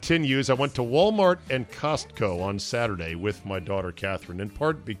masquerade continues. I went to Walmart and Costco on Saturday with my daughter, Catherine, in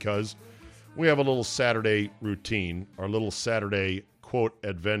part because we have a little Saturday routine, our little Saturday, quote,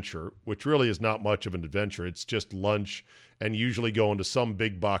 adventure, which really is not much of an adventure. It's just lunch and usually going to some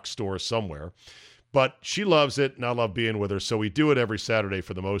big box store somewhere. But she loves it, and I love being with her, so we do it every Saturday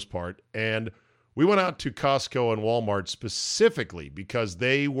for the most part. And we went out to Costco and Walmart specifically because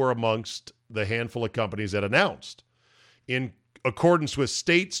they were amongst the handful of companies that announced, in accordance with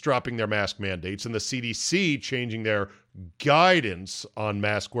states dropping their mask mandates and the CDC changing their guidance on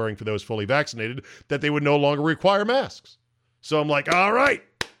mask wearing for those fully vaccinated, that they would no longer require masks. So I'm like, all right,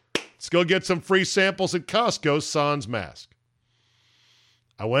 let's go get some free samples at Costco, sans mask.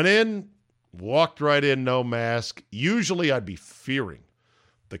 I went in, walked right in, no mask. Usually I'd be fearing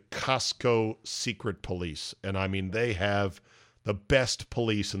the Costco secret police. And I mean, they have the best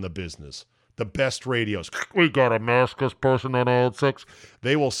police in the business, the best radios. We got a mask this person on aisle 6.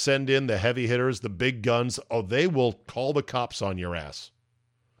 They will send in the heavy hitters, the big guns. Oh, they will call the cops on your ass.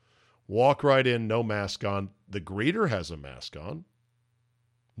 Walk right in, no mask on. The greeter has a mask on.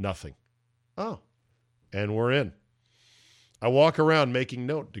 Nothing. Oh, and we're in. I walk around making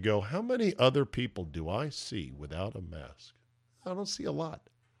note to go, how many other people do I see without a mask? I don't see a lot.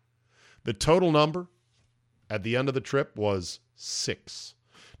 The total number at the end of the trip was 6.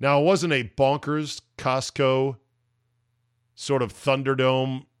 Now, it wasn't a bonkers Costco sort of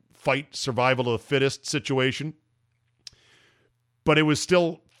Thunderdome fight survival of the fittest situation. But it was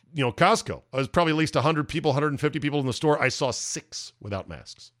still, Costco. I was probably at least 100 people, 150 people in the store. I saw 6 without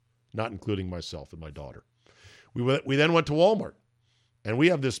masks, not including myself and my daughter. We then went to Walmart, and we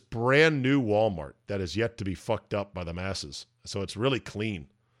have this brand new Walmart that is yet to be fucked up by the masses. So it's really clean.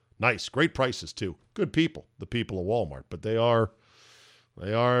 Nice. Great prices, too. Good people, the people of Walmart. But they are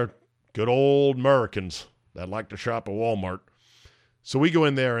good old Americans that like to shop at Walmart. So we go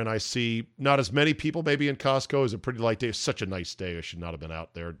in there, and I see not as many people maybe in Costco. It was a pretty light day. It was such a nice day. I should not have been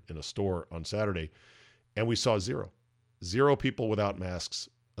out there in a store on Saturday. And we saw 0 people without masks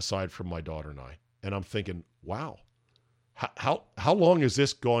aside from my daughter and I. And I'm thinking, wow, how long is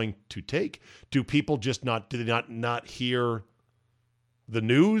this going to take? Do people just not hear the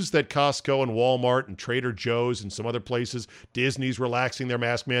news that Costco and Walmart and Trader Joe's and some other places, Disney's relaxing their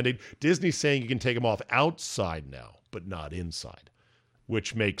mask mandate? Disney's saying you can take them off outside now, but not inside,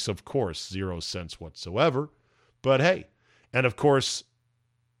 which makes, of course, 0 sense whatsoever. But hey, and of course,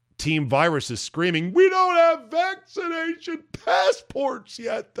 Team Virus is screaming, we don't have vaccination passports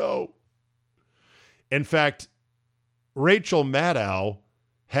yet, though. In fact, Rachel Maddow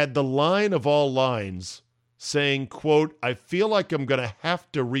had the line of all lines saying, quote, I feel like I'm going to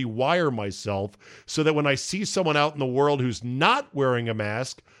have to rewire myself so that when I see someone out in the world who's not wearing a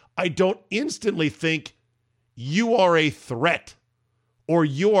mask, I don't instantly think you are a threat or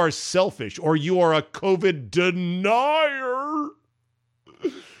you are selfish or you are a COVID denier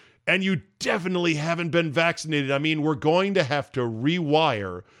and you definitely haven't been vaccinated. I mean, we're going to have to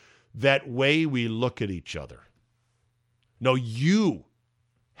rewire that way we look at each other. No, you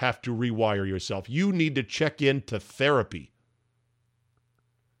have to rewire yourself. You need to check into therapy.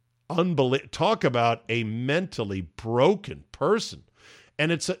 Talk about a mentally broken person.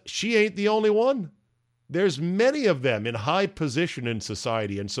 And she ain't the only one. There's many of them in high position in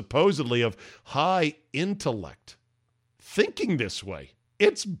society and supposedly of high intellect thinking this way.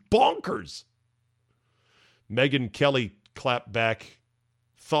 It's bonkers. Megyn Kelly clapped back.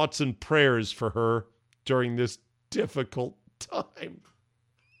 Thoughts and prayers for her during this difficult time.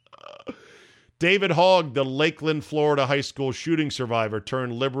 David Hogg, the Lakeland, Florida high school shooting survivor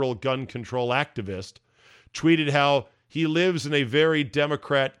turned liberal gun control activist, tweeted how he lives in a very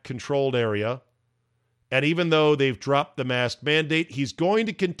Democrat-controlled area, and even though they've dropped the mask mandate, he's going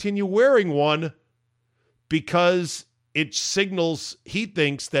to continue wearing one because it signals he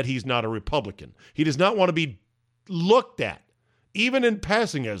thinks that he's not a Republican. He does not want to be looked at, even in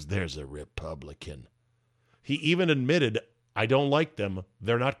passing, as there's a Republican. He even admitted, I don't like them.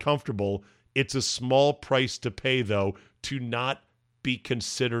 They're not comfortable. It's a small price to pay, though, to not be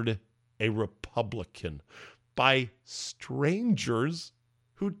considered a Republican by strangers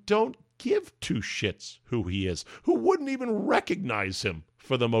who don't give 2 shits who he is, who wouldn't even recognize him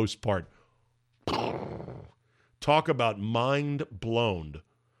for the most part. Talk about mind blown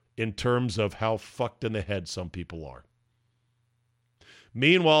in terms of how fucked in the head some people are.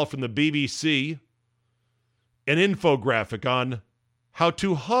 Meanwhile, from the BBC, an infographic on how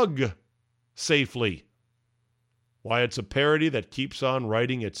to hug safely. Why it's a parody that keeps on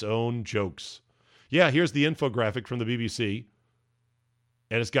writing its own jokes. Yeah, here's the infographic from the BBC.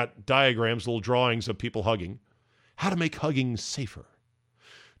 And it's got diagrams, little drawings of people hugging. How to make hugging safer.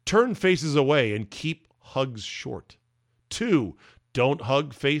 Turn faces away and keep hugs short. 2, don't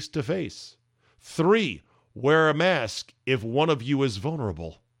hug face to face. 3, wear a mask if one of you is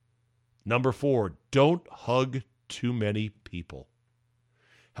vulnerable. Number 4, don't hug too many people.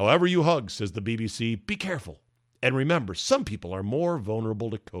 However you hug, says the BBC, be careful. And remember, some people are more vulnerable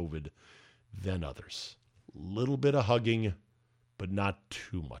to COVID than others. Little bit of hugging, but not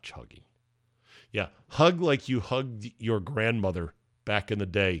too much hugging. Yeah, hug like you hugged your grandmother back in the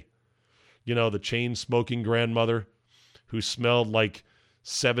day. You know, the chain-smoking grandmother who smelled like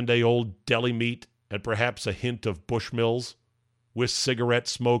 7-day-old deli meat and perhaps a hint of Bushmills with cigarette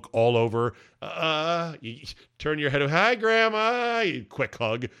smoke all over. You turn your head, hi, Grandma, you quick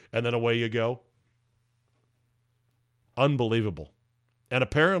hug, and then away you go. Unbelievable. And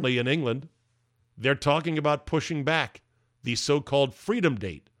apparently in England, they're talking about pushing back the so-called freedom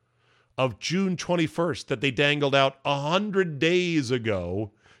date of June 21st that they dangled out 100 days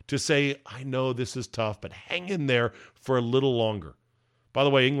ago to say, I know this is tough, but hang in there for a little longer. By the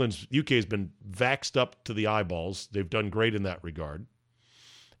way, UK has been vaxxed up to the eyeballs. They've done great in that regard.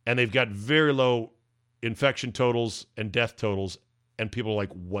 And they've got very low infection totals and death totals, and people are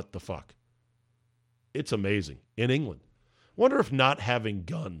like, what the fuck? It's amazing. In England. Wonder if not having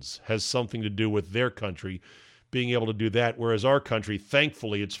guns has something to do with their country being able to do that, whereas our country,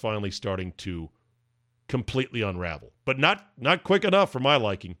 thankfully, it's finally starting to completely unravel. But not quick enough for my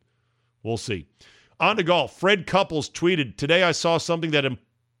liking. We'll see. On to golf. Fred Couples tweeted, "Today I saw something that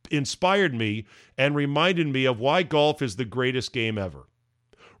inspired me and reminded me of why golf is the greatest game ever.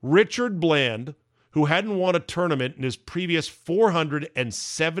 Richard Bland, who hadn't won a tournament in his previous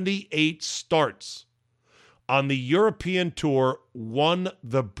 478 starts on the European Tour, won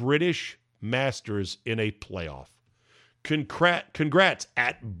the British Masters in a playoff. Congrats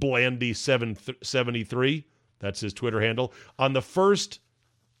at Blandy773, that's his Twitter handle, on the first,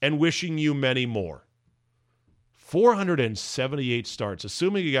 and wishing you many more." 478 starts.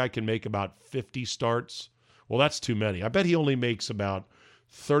 Assuming a guy can make about 50 starts, well, that's too many. I bet he only makes about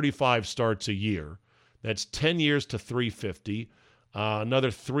 35 starts a year. That's 10 years to 350.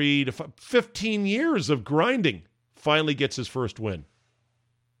 Another 3 to 15 years of grinding. Finally gets his first win.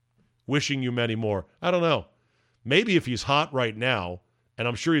 Wishing you many more. I don't know. Maybe if he's hot right now, and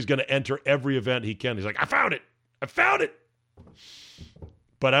I'm sure he's going to enter every event he can. He's like, I found it.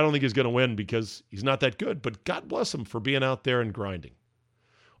 But I don't think he's going to win because he's not that good. But God bless him for being out there and grinding.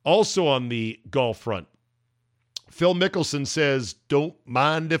 Also on the golf front, Phil Mickelson says, "Don't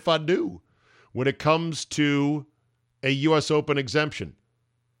mind if I do," when it comes to a U.S. Open exemption.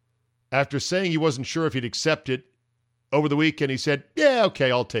 After saying he wasn't sure if he'd accept it over the weekend, he said, "Yeah,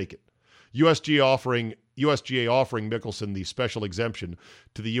 okay, I'll take it." USGA offering Mickelson the special exemption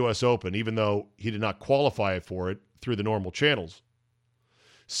to the U.S. Open, even though he did not qualify for it through the normal channels.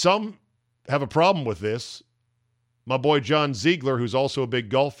 Some have a problem with this. My boy John Ziegler, who's also a big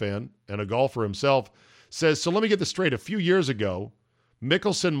golf fan and a golfer himself, says, "So let me get this straight. A few years ago,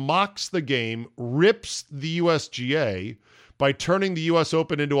 Mickelson mocks the game, rips the USGA by turning the U.S.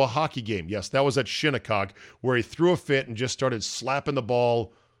 Open into a hockey game." Yes, that was at Shinnecock, where he threw a fit and just started slapping the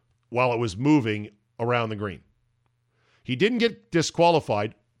ball while it was moving around the green. He didn't get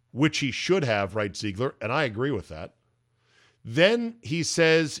disqualified, which he should have, right, Ziegler? And I agree with that. Then he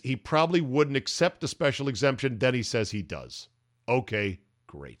says he probably wouldn't accept a special exemption. Then he says he does. Okay,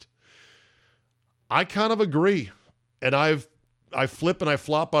 great. I kind of agree. And I flip and I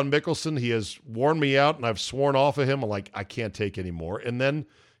flop on Mickelson. He has worn me out, and I've sworn off of him. I'm like, I can't take any more. And then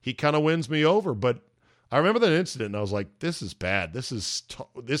he kind of wins me over. But I remember that incident, and I was like, this is bad. This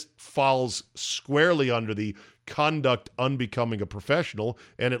falls squarely under the conduct unbecoming a professional,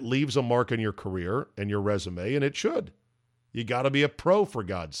 and it leaves a mark on your career and your resume, and it should. You got to be a pro, for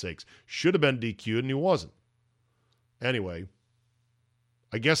God's sakes. Should have been DQ'd, and he wasn't. Anyway,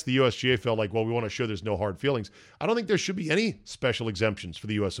 I guess the USGA felt like, well, we want to show there's no hard feelings. I don't think there should be any special exemptions for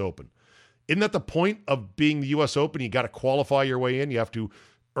the U.S. Open. Isn't that the point of being the U.S. Open? You got to qualify your way in. You have to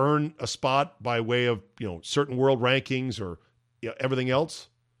earn a spot by way of, certain world rankings or everything else.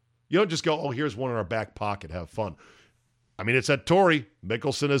 You don't just go, oh, here's one in our back pocket, have fun. I mean, it's at Torrey.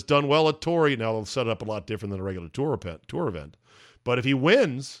 Mickelson has done well at Torrey. Now they'll set it up a lot different than a regular tour event. But if he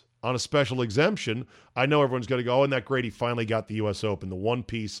wins on a special exemption, I know everyone's going to go, oh, isn't that great? He finally got the U.S. Open, the one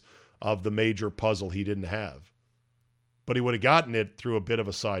piece of the major puzzle he didn't have. But he would have gotten it through a bit of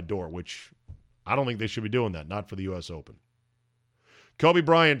a side door, which I don't think they should be doing that, not for the U.S. Open. Kobe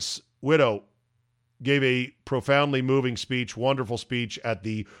Bryant's widow gave a profoundly moving speech, wonderful speech at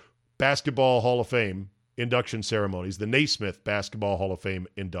the Basketball Hall of Fame induction ceremonies, the Naismith Basketball Hall of Fame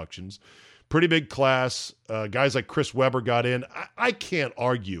inductions. Pretty big class. Guys like Chris Webber got in. I can't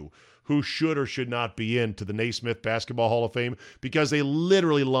argue who should or should not be into the Naismith Basketball Hall of Fame because they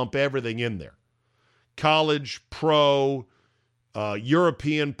literally lump everything in there. College, pro,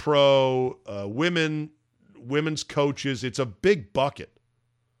 European pro, women's coaches. It's a big bucket.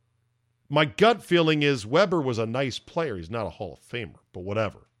 My gut feeling is Webber was a nice player. He's not a Hall of Famer, but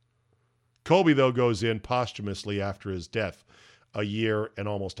whatever. Kobe, though, goes in posthumously after his death a year and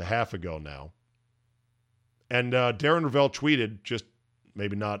almost a half ago now. And Darren Rovell tweeted, just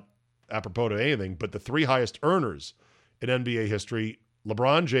maybe not apropos to anything, but the three highest earners in NBA history: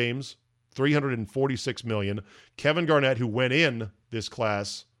 LeBron James, $346 million, Kevin Garnett, who went in this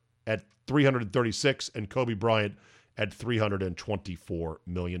class at $336, and Kobe Bryant at $324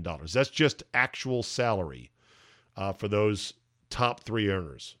 million. That's just actual salary for those top three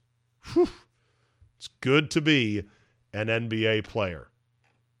earners. Whew. It's good to be an NBA player.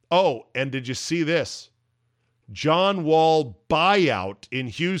 Oh, and did you see this? John Wall buyout in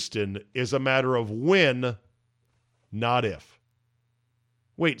Houston is a matter of when, not if.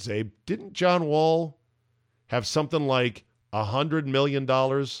 Wait, Zabe, didn't John Wall have something like $100 million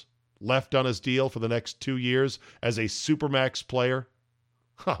left on his deal for the next 2 years as a Supermax player?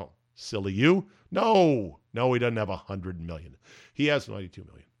 Oh, silly you. No, he doesn't have $100 million. He has $92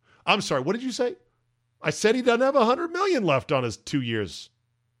 million. I'm sorry, what did you say? I said he doesn't have $100 million left on his 2 years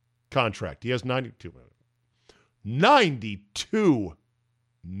contract. He has $92 million. 92.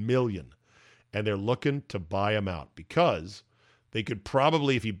 million. And they're looking to buy him out because they could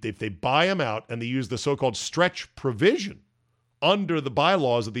probably, if they buy him out and they use the so-called stretch provision under the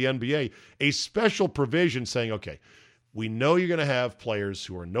bylaws of the NBA, a special provision saying, okay, we know you're going to have players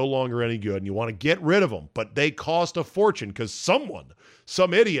who are no longer any good and you want to get rid of them, but they cost a fortune because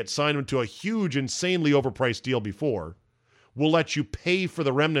some idiot signed them to a huge, insanely overpriced deal before. We'll let you pay for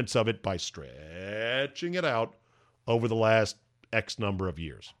the remnants of it by stretching it out over the last X number of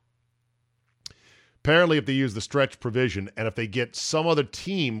years. Apparently, if they use the stretch provision and if they get some other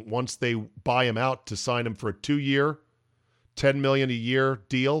team, once they buy him out, to sign him for a 2-year, $10 million a year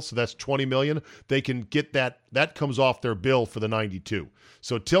deal, so that's $20 million, they can get that. That comes off their bill for the 92.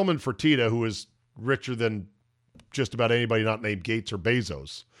 So Tillman Fertitta, who is richer than just about anybody not named Gates or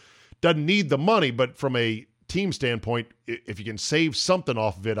Bezos, doesn't need the money, but from a team standpoint, if you can save something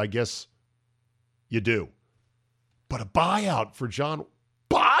off of it, I guess you do. But a buyout for John,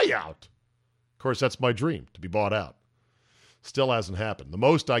 buyout. Of course, that's my dream, to be bought out. Still hasn't happened. The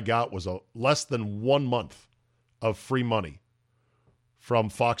most I got was less than 1 month of free money from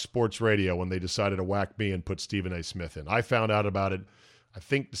Fox Sports Radio when they decided to whack me and put Stephen A. Smith in. I found out about it, I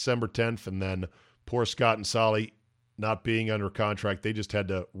think, December 10th, and then poor Scott and Solly, not being under contract, they just had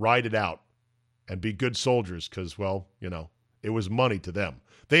to ride it out and be good soldiers because, well, it was money to them.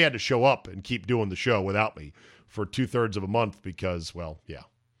 They had to show up and keep doing the show without me for 2/3 of a month because, well, yeah.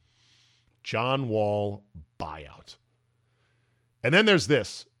 John Wall buyout. And then there's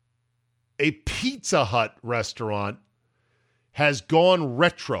this. A Pizza Hut restaurant has gone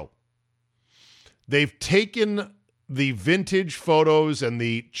retro. They've taken the vintage photos and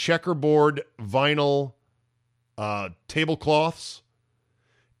the checkerboard vinyl tablecloths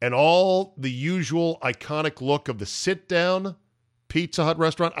and all the usual iconic look of the sit-down Pizza Hut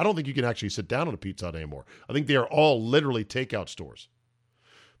restaurant. I don't think you can actually sit down at a Pizza Hut anymore. I think they are all literally takeout stores.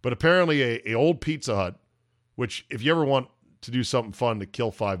 But apparently a old Pizza Hut, which if you ever want to do something fun to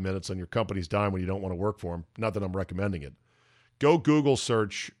kill 5 minutes on your company's dime when you don't want to work for them, not that I'm recommending it, go Google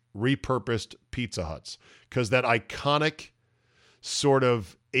search repurposed Pizza Huts, because that iconic sort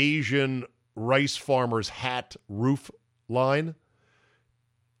of Asian rice farmer's hat roof line,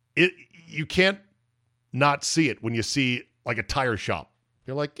 you can't not see it when you see like a tire shop.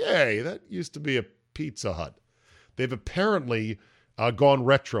 You're like, hey, that used to be a Pizza Hut. They've apparently gone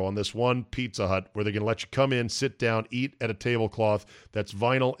retro on this one Pizza Hut where they're going to let you come in, sit down, eat at a tablecloth that's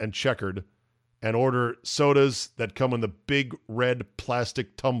vinyl and checkered, and order sodas that come in the big red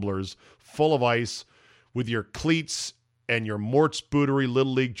plastic tumblers full of ice with your cleats and your Mort's Bootery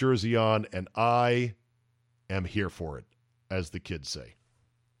Little League jersey on, and I am here for it, as the kids say.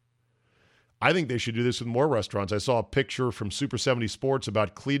 I think they should do this with more restaurants. I saw a picture from Super 70 Sports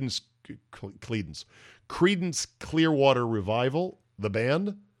about Creedence Clearwater Revival, the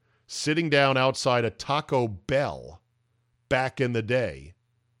band, sitting down outside a Taco Bell back in the day,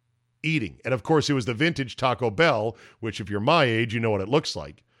 eating. And of course, it was the vintage Taco Bell, which if you're my age, you know what it looks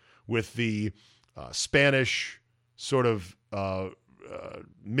like, with the Spanish sort of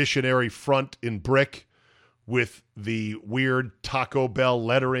missionary front in brick with the weird Taco Bell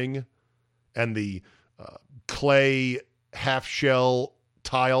lettering and the clay half-shell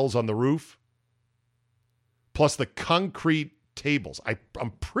tiles on the roof, plus the concrete tables.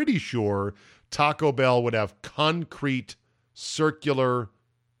 I'm pretty sure Taco Bell would have concrete circular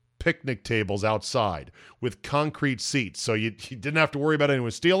picnic tables outside with concrete seats. So you didn't have to worry about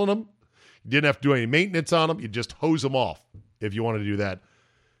anyone stealing them. You didn't have to do any maintenance on them. You just hose them off if you wanted to do that.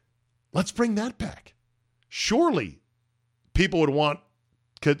 Let's bring that back. Surely people would want,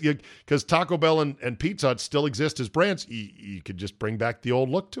 because Taco Bell and Pizza Hut still exist as brands, you could just bring back the old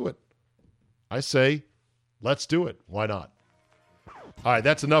look to it. I say, let's do it. Why not? All right,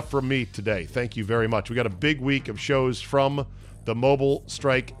 that's enough from me today. Thank you very much. We got a big week of shows from the Mobile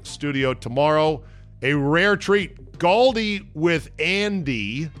Strike studio tomorrow. A rare treat, Galdi with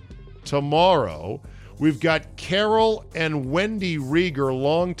Andy tomorrow. We've got Carol and Wendy Rieger,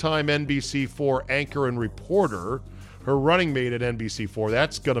 longtime NBC4 anchor and reporter, her running mate at NBC4.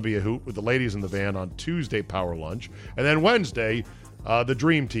 That's going to be a hoot with the ladies in the van on Tuesday, Power Lunch. And then Wednesday, the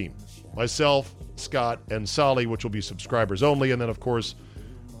Dream Team. Myself, Scott, and Solly, which will be subscribers only. And then, of course,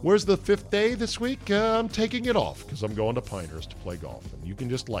 where's the fifth day this week? I'm taking it off because I'm going to Pinehurst to play golf. And you can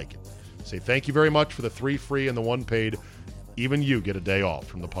just like it. Say thank you very much for the 3 free and the 1 paid. Even you get a day off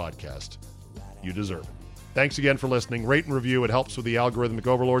from the podcast. You deserve it. Thanks again for listening. Rate and review. It helps with the algorithmic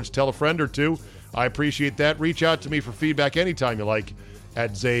overlords. Tell a friend or two. I appreciate that. Reach out to me for feedback anytime you like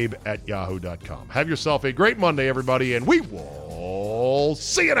at zabe@yahoo.com. Have yourself a great Monday, everybody, and we will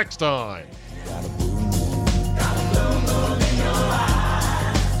see you next time. Got a boom in your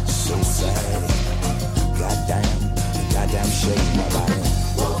eyes.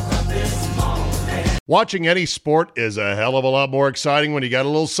 Watching any sport is a hell of a lot more exciting when you got a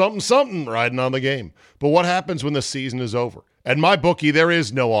little something riding on the game. But what happens when the season is over? At MyBookie, there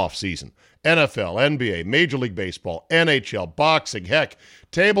is no off season. NFL, NBA, Major League Baseball, NHL, boxing, heck,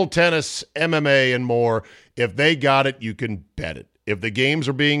 table tennis, MMA, and more. If they got it, you can bet it. If the games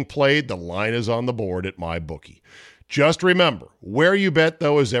are being played, the line is on the board at MyBookie. Just remember, where you bet,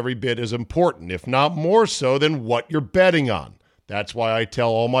 though, is every bit as important, if not more so, than what you're betting on. That's why I tell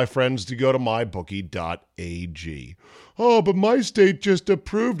all my friends to go to mybookie.ag. Oh, but my state just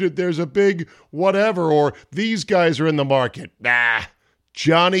approved it. There's a big whatever, or these guys are in the market. Nah,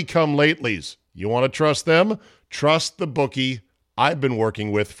 Johnny-come-latelys. You want to trust them? Trust the bookie I've been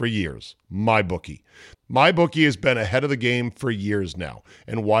working with for years, MyBookie. MyBookie has been ahead of the game for years now.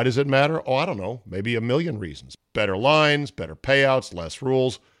 And why does it matter? Oh, I don't know, maybe a million reasons. Better lines, better payouts, less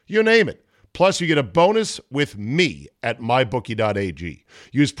rules, you name it. Plus, you get a bonus with me at mybookie.ag.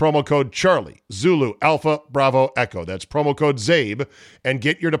 Use promo code Charlie, Zulu, Alpha, Bravo, Echo. That's promo code ZABE, and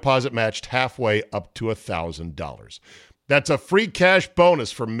get your deposit matched halfway up to $1,000. That's a free cash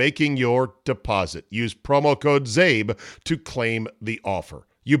bonus for making your deposit. Use promo code ZABE to claim the offer.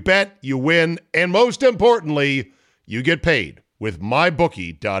 You bet, you win, and most importantly, you get paid with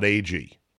mybookie.ag.